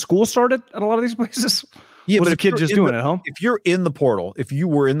 hasn't school started at a lot of these places? Yeah, what's but a kid just doing at home? If you're in the portal, if you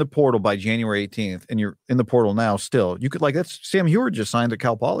were in the portal by January 18th, and you're in the portal now, still, you could that's Sam Heward just signed at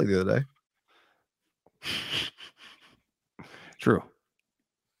Cal Poly the other day. True.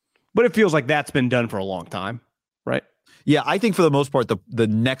 But it feels like that's been done for a long time, right? Yeah, I think for the most part, the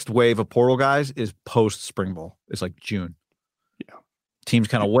next wave of portal guys is post Spring Bowl. It's like June. Yeah. Teams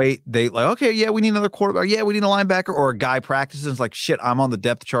kind of wait. They like, okay, yeah, we need another quarterback. Yeah, we need a linebacker, or a guy practices. It's like, shit, I'm on the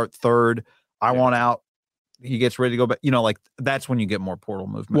depth chart third. I want out. He gets ready to go back. That's when you get more portal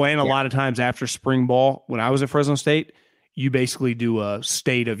movement. Well, and a lot of times after spring ball, when I was at Fresno State, you basically do a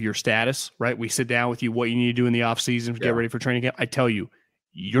state of your status, right? We sit down with you, what you need to do in the offseason to get ready for training camp. I tell you,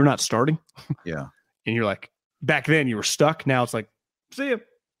 you're not starting. Yeah. And you're like, back then you were stuck. Now it's like, see ya.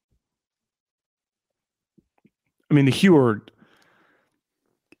 I mean, the Heward,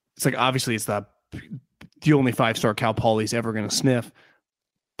 it's like, obviously it's the only 5-star Cal Poly's ever going to sniff.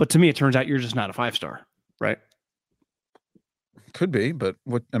 But to me, it turns out you're just not a 5-star, right? Could be, but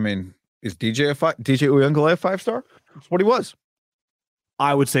is DJ Uyunglele a 5-star? That's what he was.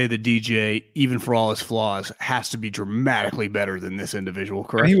 I would say the DJ, even for all his flaws, has to be dramatically better than this individual,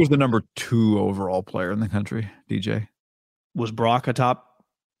 correct? He was the number 2 overall player in the country, DJ. Was Brock a top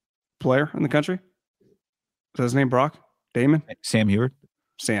player in the country? Is that his name, Brock? Damon? Sam Heward?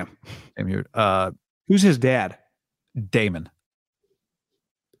 Sam Heward. Who's his dad? Damon.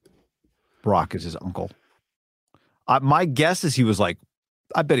 Brock is his uncle. My guess is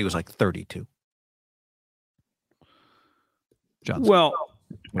I bet he was like 32. Johnson. Well,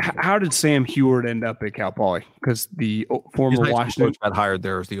 how did Sam Heward end up at Cal Poly? Because the former Washington coach got hired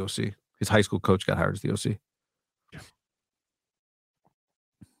there as the OC. His high school coach got hired as the OC.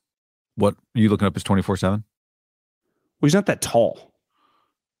 What are you looking up? His 24/7? Well, he's not that tall.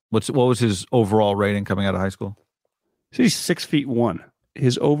 What was his overall rating coming out of high school? He's 6'1".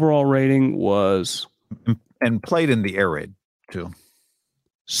 His overall rating was, and played in the air raid too.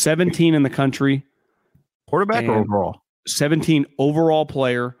 17 in the country. Quarterback or overall? 17 overall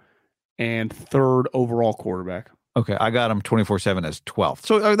player and 3rd overall quarterback. Okay, I got him 24/7 as 12th.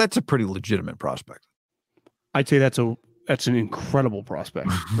 So that's a pretty legitimate prospect. I'd say that's an incredible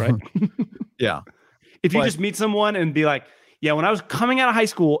prospect, right? Yeah. If you just meet someone and be like, yeah, when I was coming out of high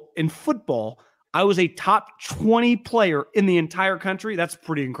school in football, I was a top 20 player in the entire country. That's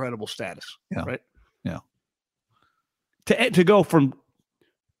pretty incredible status, right? Yeah. To go from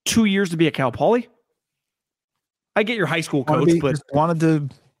 2 years to be a Cal Poly, I get your high school coach, but just wanted to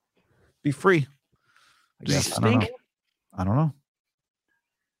be free. Does he stink? I don't know.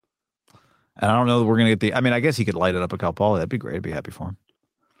 And I don't know that we're going to get I guess he could light it up at Cal Poly. That'd be great. I'd be happy for him.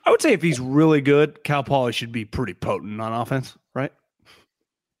 I would say if he's really good, Cal Poly should be pretty potent on offense, right?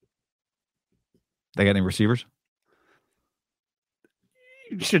 They got any receivers?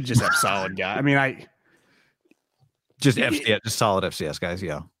 You should just have solid guy. Just solid FCS guys,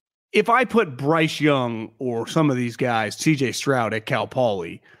 yeah. If I put Bryce Young or some of these guys, CJ Stroud at Cal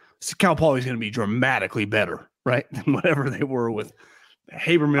Poly is going to be dramatically better, right, than whatever they were with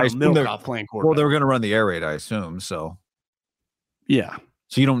Haberman and Middlecoff playing quarterback. Well, they were going to run the air raid, I assume. So, yeah.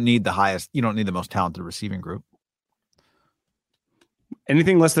 So you don't need the most talented receiving group.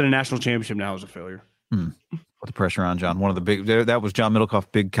 Anything less than a national championship now is a failure. Put the pressure on John. One of the big that was John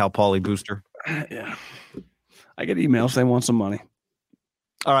Middlecoff, big Cal Poly booster. Yeah. I get emails. They want some money.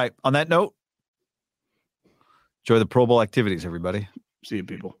 All right. On that note, enjoy the Pro Bowl activities, everybody. See you,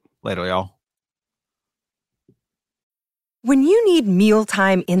 people. Later, y'all. When you need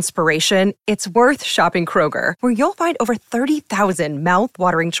mealtime inspiration, it's worth shopping Kroger, where you'll find over 30,000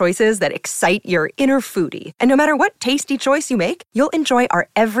 mouth-watering choices that excite your inner foodie. And no matter what tasty choice you make, you'll enjoy our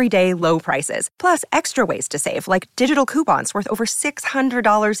everyday low prices, plus extra ways to save, like digital coupons worth over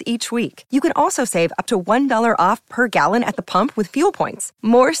 $600 each week. You can also save up to $1 off per gallon at the pump with fuel points.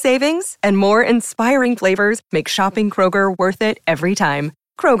 More savings and more inspiring flavors make shopping Kroger worth it every time.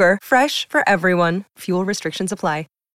 Kroger, fresh for everyone. Fuel restrictions apply.